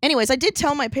 Anyways, I did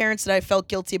tell my parents that I felt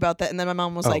guilty about that, and then my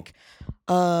mom was Oh. like,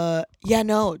 yeah,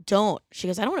 no, don't. She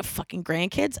goes, I don't want fucking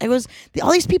grandkids. I goes,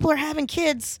 all these people are having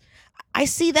kids. I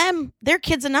see them. They're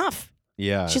kids enough.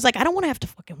 Yeah. She's like, I don't want to have to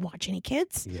fucking watch any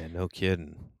kids. Yeah, no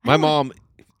kidding. I My don't- mom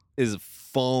is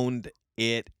phoned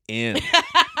it in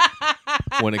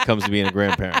when it comes to being a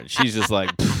grandparent. She's just like,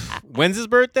 when's his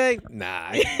birthday?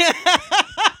 Nah,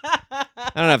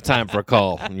 I don't have time for a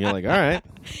call. And you're like, all right.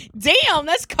 Damn,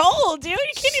 that's cold, dude. You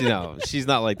can't even. No, she's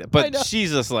not like that. I know. But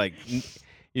she's just like,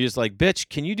 You're just like, bitch,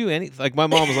 can you do anything? Like my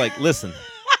mom was like, listen,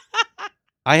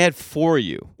 I had 4 of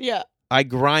you. Yeah. I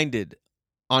grinded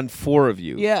on 4 of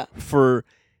you. Yeah.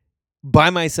 By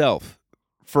myself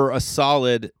for a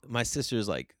solid. My sister's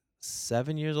like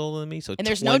 7 years older than me, so And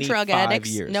there's no drug 25 addicts.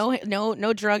 years.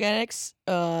 No drug addicts.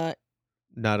 Not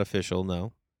official.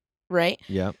 No. Right.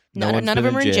 Yeah. None of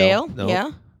them are in jail. Nope.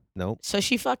 Yeah. Nope. So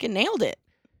she fucking nailed it.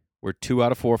 We're 2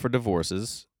 out of 4 for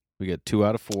divorces. We get 2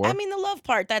 out of 4. I mean, the love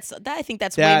part. I think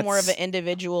that's way more of an That's-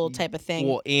 individual type of thing.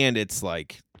 Well, and it's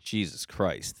like Jesus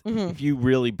Christ. Mhm. If you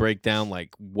really break down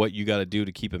like what you got to do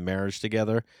to keep a marriage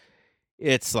together,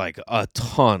 it's like a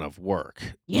ton of work.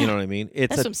 Yeah. You know what I mean? It's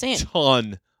That's what I'm saying.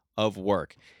 ton of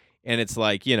work, and it's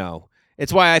like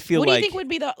it's why I feel What do you like think would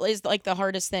be the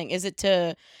hardest thing? Is it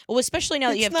to especially now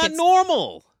that you it's have not kids?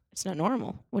 normal. It's not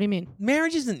normal. What do you mean?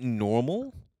 Marriage isn't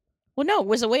normal. Well, no, it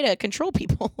was a way to control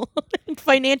people,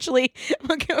 financially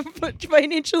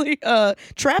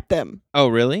trap them. Oh,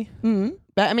 really? Mm-hmm.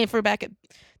 But I mean, for back at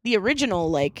the original,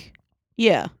 like,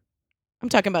 yeah, I'm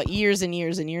talking about years and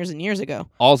years and years and years ago.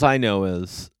 All I know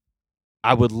is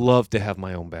I would love to have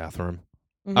my own bathroom.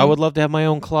 I Mhm. would love to have my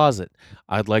own closet.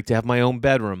 I'd like to have my own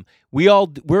bedroom.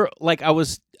 We're like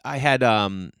I had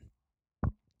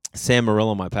Sam Morrill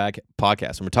on my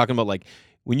podcast, and we're talking about like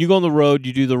when you go on the road,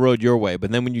 you do the road your way,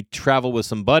 but then when you travel with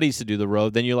some buddies to do the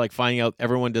road, then you're like finding out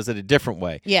everyone does it a different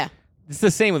way. Yeah. It's the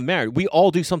same with marriage. We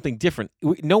all do something different.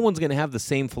 No one's going to have the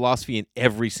same philosophy in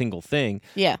every single thing.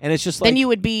 Yeah. And it's just like Then you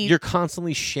would be. you're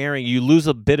constantly sharing. You lose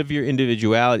a bit of your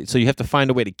individuality, so you have to find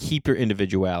a way to keep your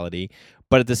individuality,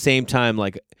 but at the same time,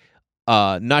 like,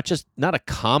 not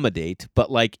accommodate, but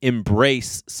like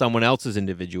embrace someone else's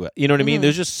individual. You know what I mean? Mhm.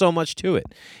 There's just so much to it,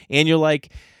 and you're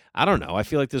like, I don't know. I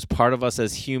feel like there's part of us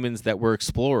as humans that we're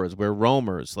explorers, we're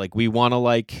roamers. Like we want to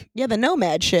the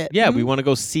nomad shit. we Mhm. want to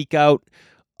go seek out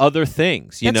other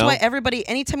things. You That's know? why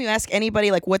anytime you ask anybody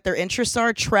like what their interests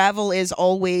are, travel is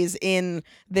always in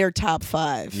their top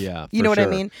 5. Yeah, you for know what I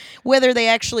sure. mean? Whether they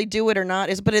actually do it or not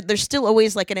there's still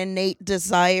always like an innate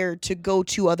desire to go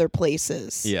to other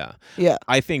places. Yeah. Yeah.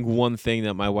 I think one thing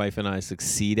that my wife and I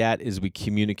succeed at is we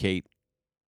communicate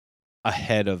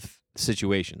ahead of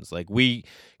situations. Like we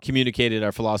communicated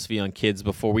our philosophy on kids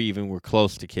before we even were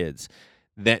close to kids.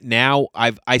 That now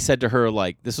I said to her,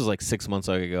 like, this was like 6 months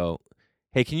ago,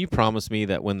 hey, can you promise me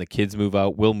that when the kids move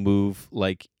out, we'll move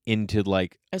like into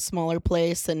like A smaller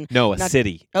place and a not-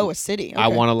 city. a city. I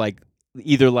Okay. want to like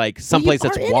either like someplace Well,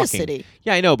 that's you are in walking. a city.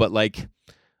 Yeah, I know, but like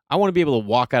I want to be able to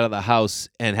walk out of the house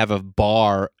and have a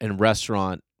bar and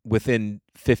restaurant within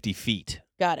 50 feet.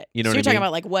 Got it. You know so what you're I talking mean?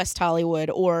 about like West Hollywood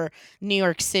or New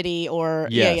York City or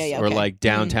Yes, yeah. or okay. like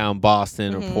downtown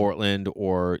Boston Mhm. or Portland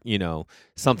or,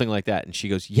 something like that. And she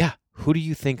goes, yeah, who do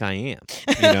you think I am?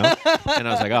 You know? And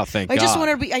I was like, oh, thank I God.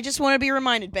 just want to be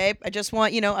reminded, babe. I just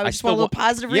want, I just still want a little want-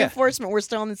 positive yeah. reinforcement. We're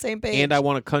still on the same page. And I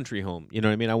want a country home. You know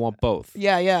what I mean? I want both.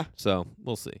 yeah. So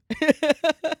we'll see.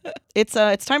 It's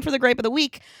time for the gripe of the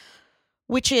week,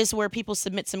 which is where people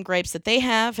submit some gripes that they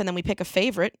have, and then we pick a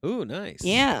favorite. Ooh, nice.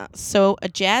 Yeah. So a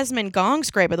Jasmine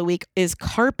Gong's gripe of the week is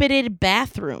carpeted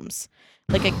bathrooms.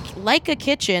 Like a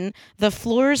kitchen, the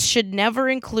floors should never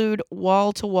include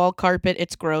wall-to-wall carpet.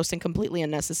 It's gross and completely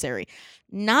unnecessary.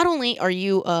 Not only are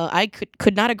you, I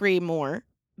could not agree more,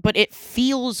 but it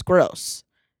feels gross.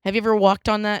 Have you ever walked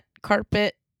on that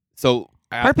carpet? So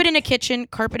Carpet in a kitchen,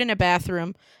 carpet in a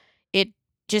bathroom. It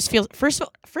just feels. First of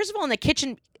all, in the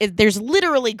kitchen, there's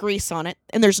literally grease on it,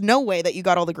 and there's no way that you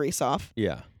got all the grease off.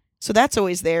 yeah. So that's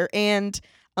always there, and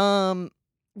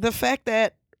the fact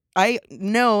that I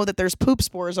know that there's poop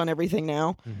spores on everything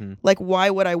now. Mm-hmm. Like, why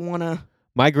would I want to?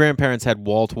 My grandparents had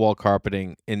wall-to-wall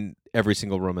carpeting in every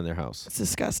single room in their house. It's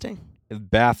disgusting.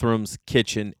 Bathrooms,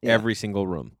 kitchen, Yeah. every single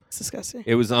room. It's disgusting.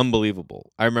 It was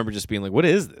unbelievable. I remember just being like, what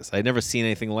is this? I'd never seen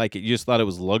anything like it. You just thought it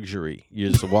was luxury.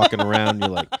 You're just walking around, you're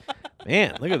like,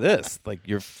 man, look at this. Like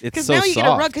it's Because so now you soft.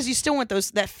 get a rug because you still want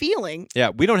that feeling. Yeah,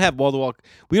 we don't have wall-to-wall.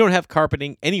 We don't have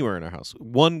carpeting anywhere in our house.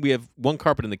 We have one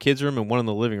carpet in the kids' room and one in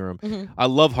the living room. Mhm. I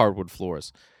love hardwood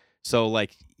floors. So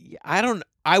like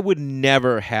I would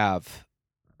never have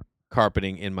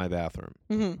carpeting in my bathroom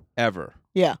Mm-hmm. ever.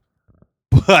 Yeah.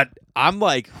 But I'm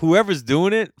like, whoever's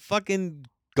doing it, fucking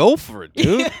go for it,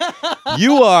 dude.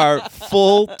 You are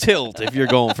full tilt if you're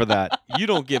going for that.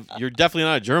 You're definitely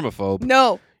not a germaphobe.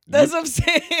 No, that's what I'm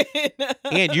saying.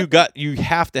 And you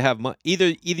have to have money.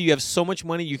 Either you have so much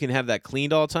money you can have that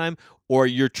cleaned all the time, or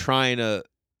you're trying to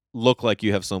look like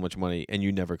you have so much money and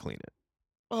you never clean it.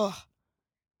 Oh,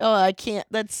 I can't.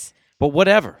 That's But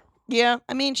whatever. yeah.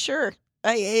 I mean, sure.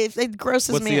 It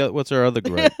grosses me. What's our other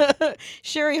gripe?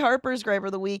 Sherry Harper's gripe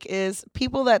of the week is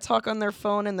people that talk on their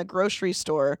phone in the grocery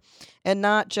store and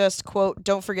not just, quote,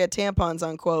 don't forget tampons,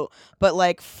 unquote, but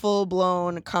like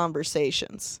full-blown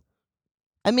conversations.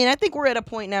 I mean, I think we're at a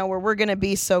point now where we're going to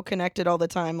be so connected all the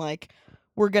time, like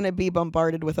we're going to be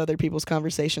bombarded with other people's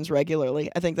conversations regularly.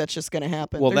 I think that's just going to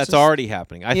happen. Well, There's that's just- already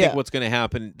happening. I Yeah. think what's going to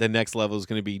happen, the next level is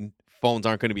going to be phones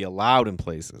aren't going to be allowed in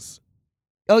places.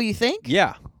 Oh, you think?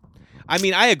 Yeah. I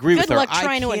mean, I agree with Good her. luck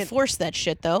trying to can't- enforce that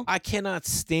shit, though. I cannot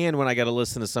stand when I got to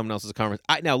listen to someone else's conversation.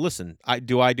 Now, listen, I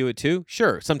do it too?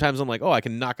 Sure. Sometimes I'm like, oh, I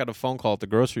can knock out a phone call at the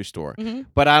grocery store. Mhm.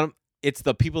 But I don't. It's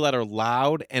the people that are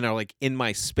loud and are like in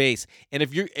my space. And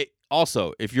if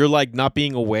you're like not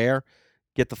being aware,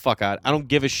 get the fuck out. I don't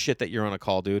give a shit that you're on a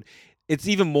call, dude. It's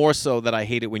even more so that I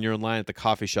hate it when you're in line at the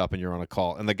coffee shop and you're on a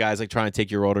call and the guy's like trying to take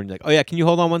your order and you're like, oh yeah, can you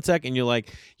hold on one sec? And you're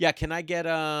like, yeah, can I get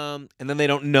and then they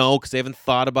don't know because they haven't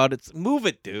thought about it. Move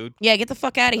it, dude. Yeah, get the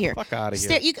fuck out of here. Fuck out of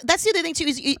here. That's the other thing too.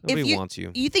 Is if Nobody you wants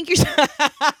you. you think you're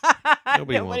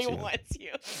Nobody wants you. wants you.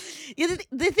 Yeah,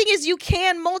 the thing is, you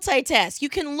can multitask. You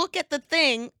can look at the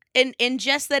thing and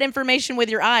ingest that information with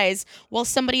your eyes while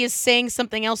somebody is saying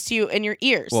something else to you in your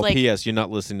ears. Well, like, P.S. You're not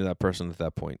listening to that person at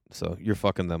that point, so you're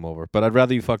fucking them over. But I'd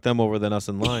rather you fuck them over than us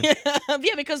in line.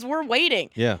 yeah, because we're waiting.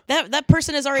 Yeah. That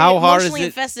person is already How hard is emotionally it-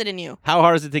 invested in you. How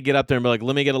hard is it to get up there and be like,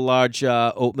 let me get a large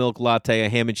oat milk latte, a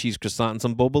ham and cheese croissant, and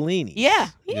some bobolini? Yeah,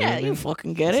 You know yeah, what I you mean?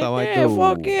 fucking get That's it. how I yeah, do.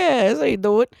 fuck yeah, that's how you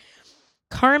do it.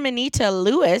 Carmenita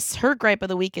Lewis, her gripe of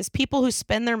the week is people who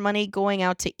spend their money going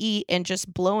out to eat and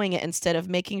just blowing it instead of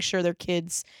making sure their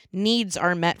kids' needs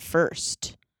are met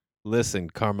first. Listen,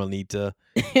 Carmelita.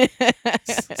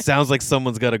 Sounds like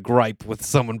someone's got a gripe with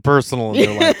someone personal in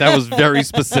their life. That was very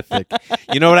specific.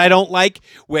 You know what I don't like?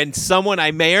 When someone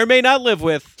I may or may not live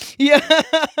with. Yeah.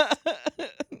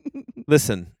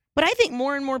 Listen. But I think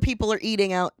more and more people are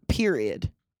eating out,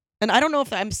 period. And I don't know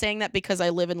if I'm saying that because I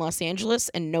live in Los Angeles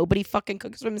and nobody fucking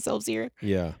cooks for themselves here.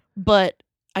 Yeah. But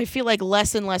I feel like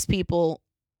less and less people,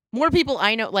 more people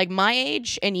I know, like my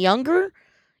age and younger,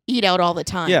 eat out all the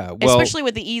time. Yeah, well- especially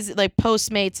with the easy, like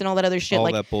Postmates and all that other shit. All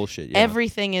Like that bullshit. Yeah.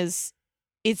 everything is,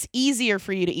 it's easier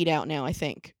for you to eat out now, I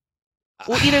think.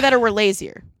 Well, either that or we're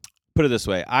lazier. Put it this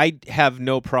way. I have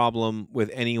no problem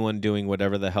with anyone doing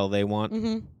whatever the hell they want.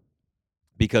 Hmm.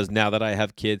 Because now that I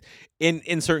have kids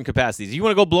in certain capacities, you want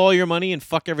to go blow all your money and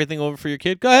fuck everything over for your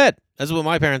kid? Go ahead. That's what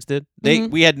my parents did.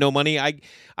 We had no money.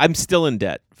 I'm still in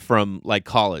debt from like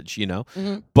college, you know.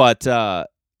 Mhm. But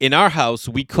in our house,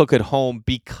 we cook at home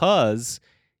because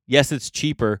yes, it's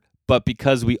cheaper, but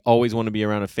because we always want to be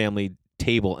around a family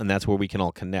table and that's where we can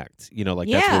all connect. You know, like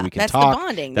that's where we can that's talk. the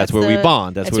bonding. That's where we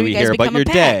bond. That's where where we you guys hear about become a your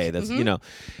pack. day. That's Mhm. you know.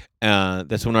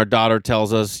 That's when our daughter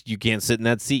tells us you can't sit in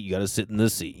that seat. You got to sit in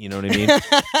this seat. You know what I mean?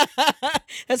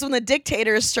 That's when the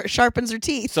dictator sharpens her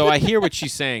teeth. So I hear what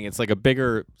she's saying. It's like a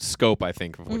bigger scope, I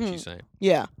think, of what Mhm. she's saying.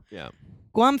 Yeah. Yeah.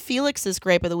 Guam Felix's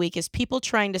gripe of the week is people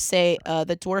trying to say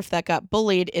the dwarf that got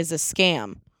bullied is a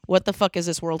scam. What the fuck is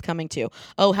this world coming to?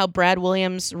 Oh, how Brad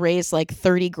Williams raised like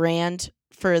 30 grand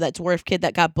for that dwarf kid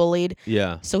that got bullied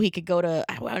Yeah. so he could go to,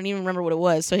 I don't even remember what it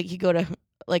was, so he could go to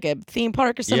like a theme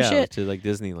park or some yeah, shit. to like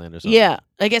Disneyland or something. Yeah.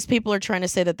 I guess people are trying to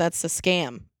say that that's a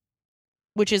scam.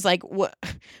 Which is like what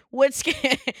what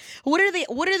are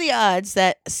the odds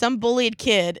that some bullied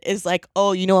kid is like,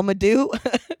 "Oh, you know what I'm going to do?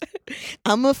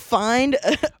 I'm going to find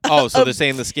Oh, so they're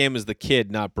saying the scam is the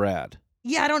kid, not Brad.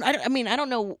 Yeah, I don't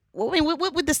know.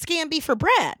 What would the scam be for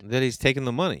Brad? That he's taking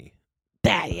the money.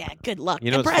 Yeah, good luck.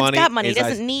 You know And what's Brad's funny got money. He is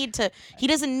doesn't need to. He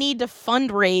doesn't need to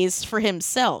fundraise for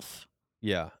himself.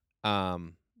 Yeah.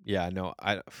 Yeah. No.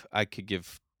 I could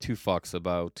give two fucks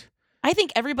about. I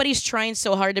think everybody's trying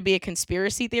so hard to be a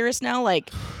conspiracy theorist now, like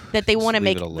that they Just want to leave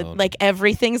make it alone. like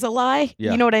everything's a lie.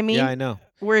 Yeah. You know what I mean? Yeah, I know.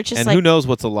 Where it's just And like, who knows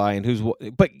what's a lie and who's what?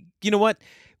 But you know what?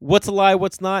 What's a lie?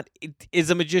 What's not?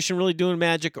 Is a magician really doing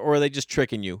magic, or are they just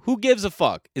tricking you? Who gives a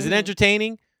fuck? Is it Mhm.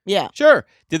 entertaining? yeah, Sure.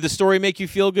 Did the story make you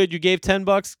feel good? You gave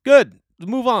 $10. Good.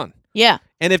 Move on. yeah.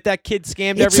 And if that kid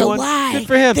scammed It's everyone, a lie. good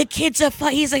for him. The kid's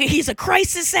he's a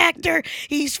crisis actor.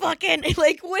 He's fucking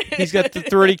like what? He's got the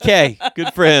 30K.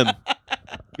 Good for him.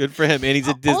 Good for him. And he's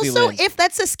at Disneyland. Also, if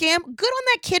that's a scam, good on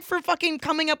that kid for fucking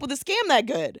coming up with a scam that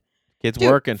good. Kid's Dude,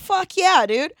 working. Fuck yeah,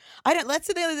 dude. I don't. That's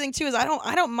the other thing too is I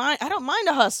don't mind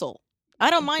a hustle. I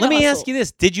don't mind. Let a me hustle. ask you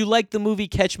this. Did you like the movie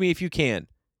Catch Me If You Can?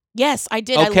 Yes, I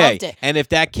did. Okay. I loved it. And if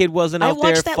that kid wasn't I out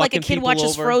there watched that like a fucking kid people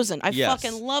watches over, Frozen. I yes.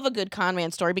 fucking love a good con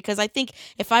man story because I think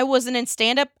if I wasn't in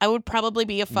stand up, I would probably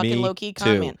be a fucking Me low key con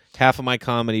too. man. Half of my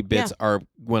comedy bits are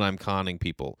when I'm conning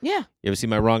people. Yeah. You ever see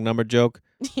my wrong number joke?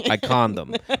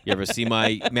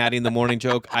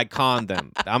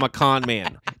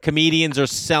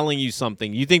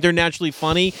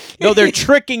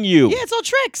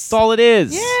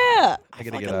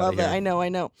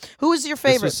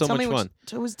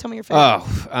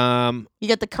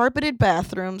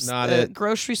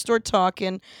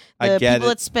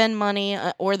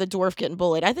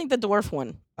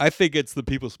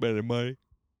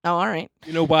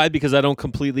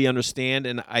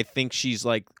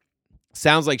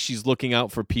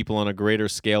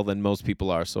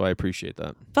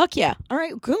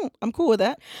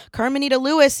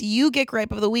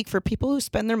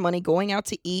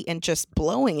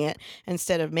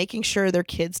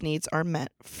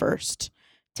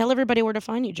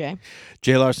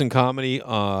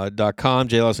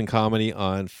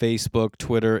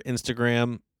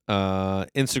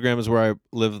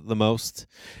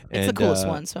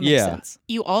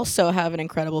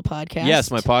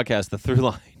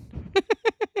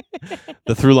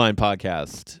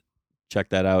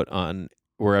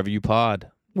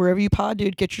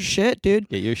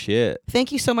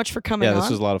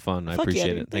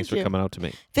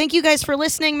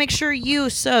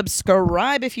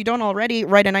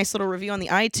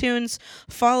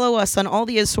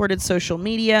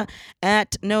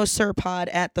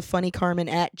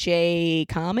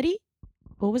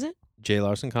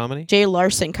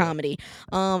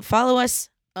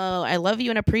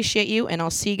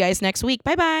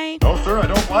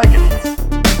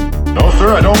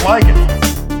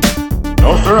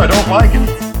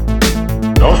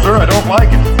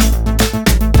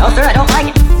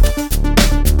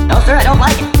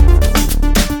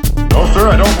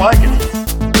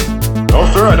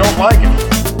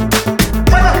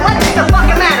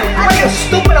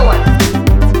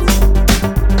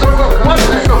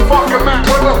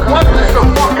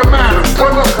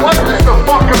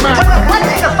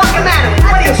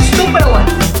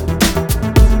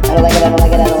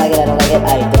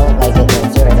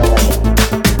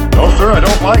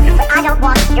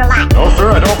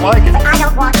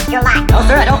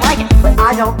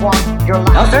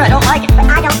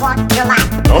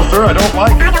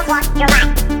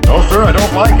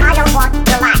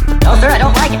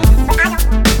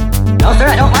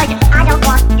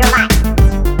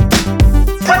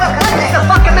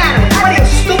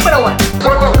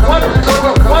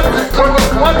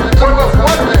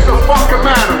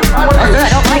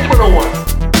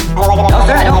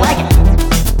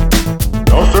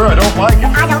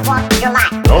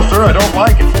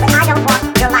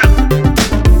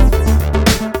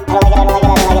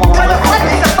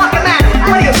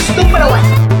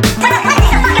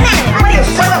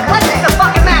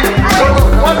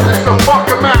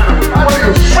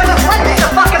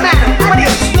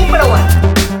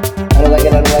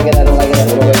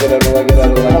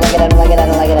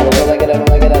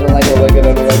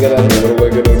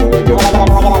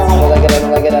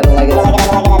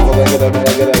 No,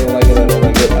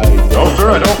 sir,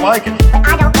 I don't like it.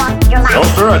 I don't want your life. No,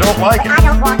 sir, I don't like it. I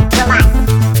don't want your life.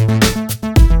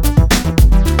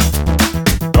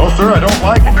 No, sir, I don't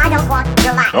like it. I don't want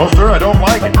your life. No, sir, I don't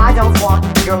like it. I don't want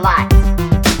your life.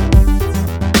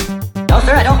 No,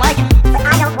 sir, I don't like it.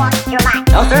 I don't want your life.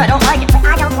 No, sir, I don't like it.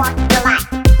 I don't want your life.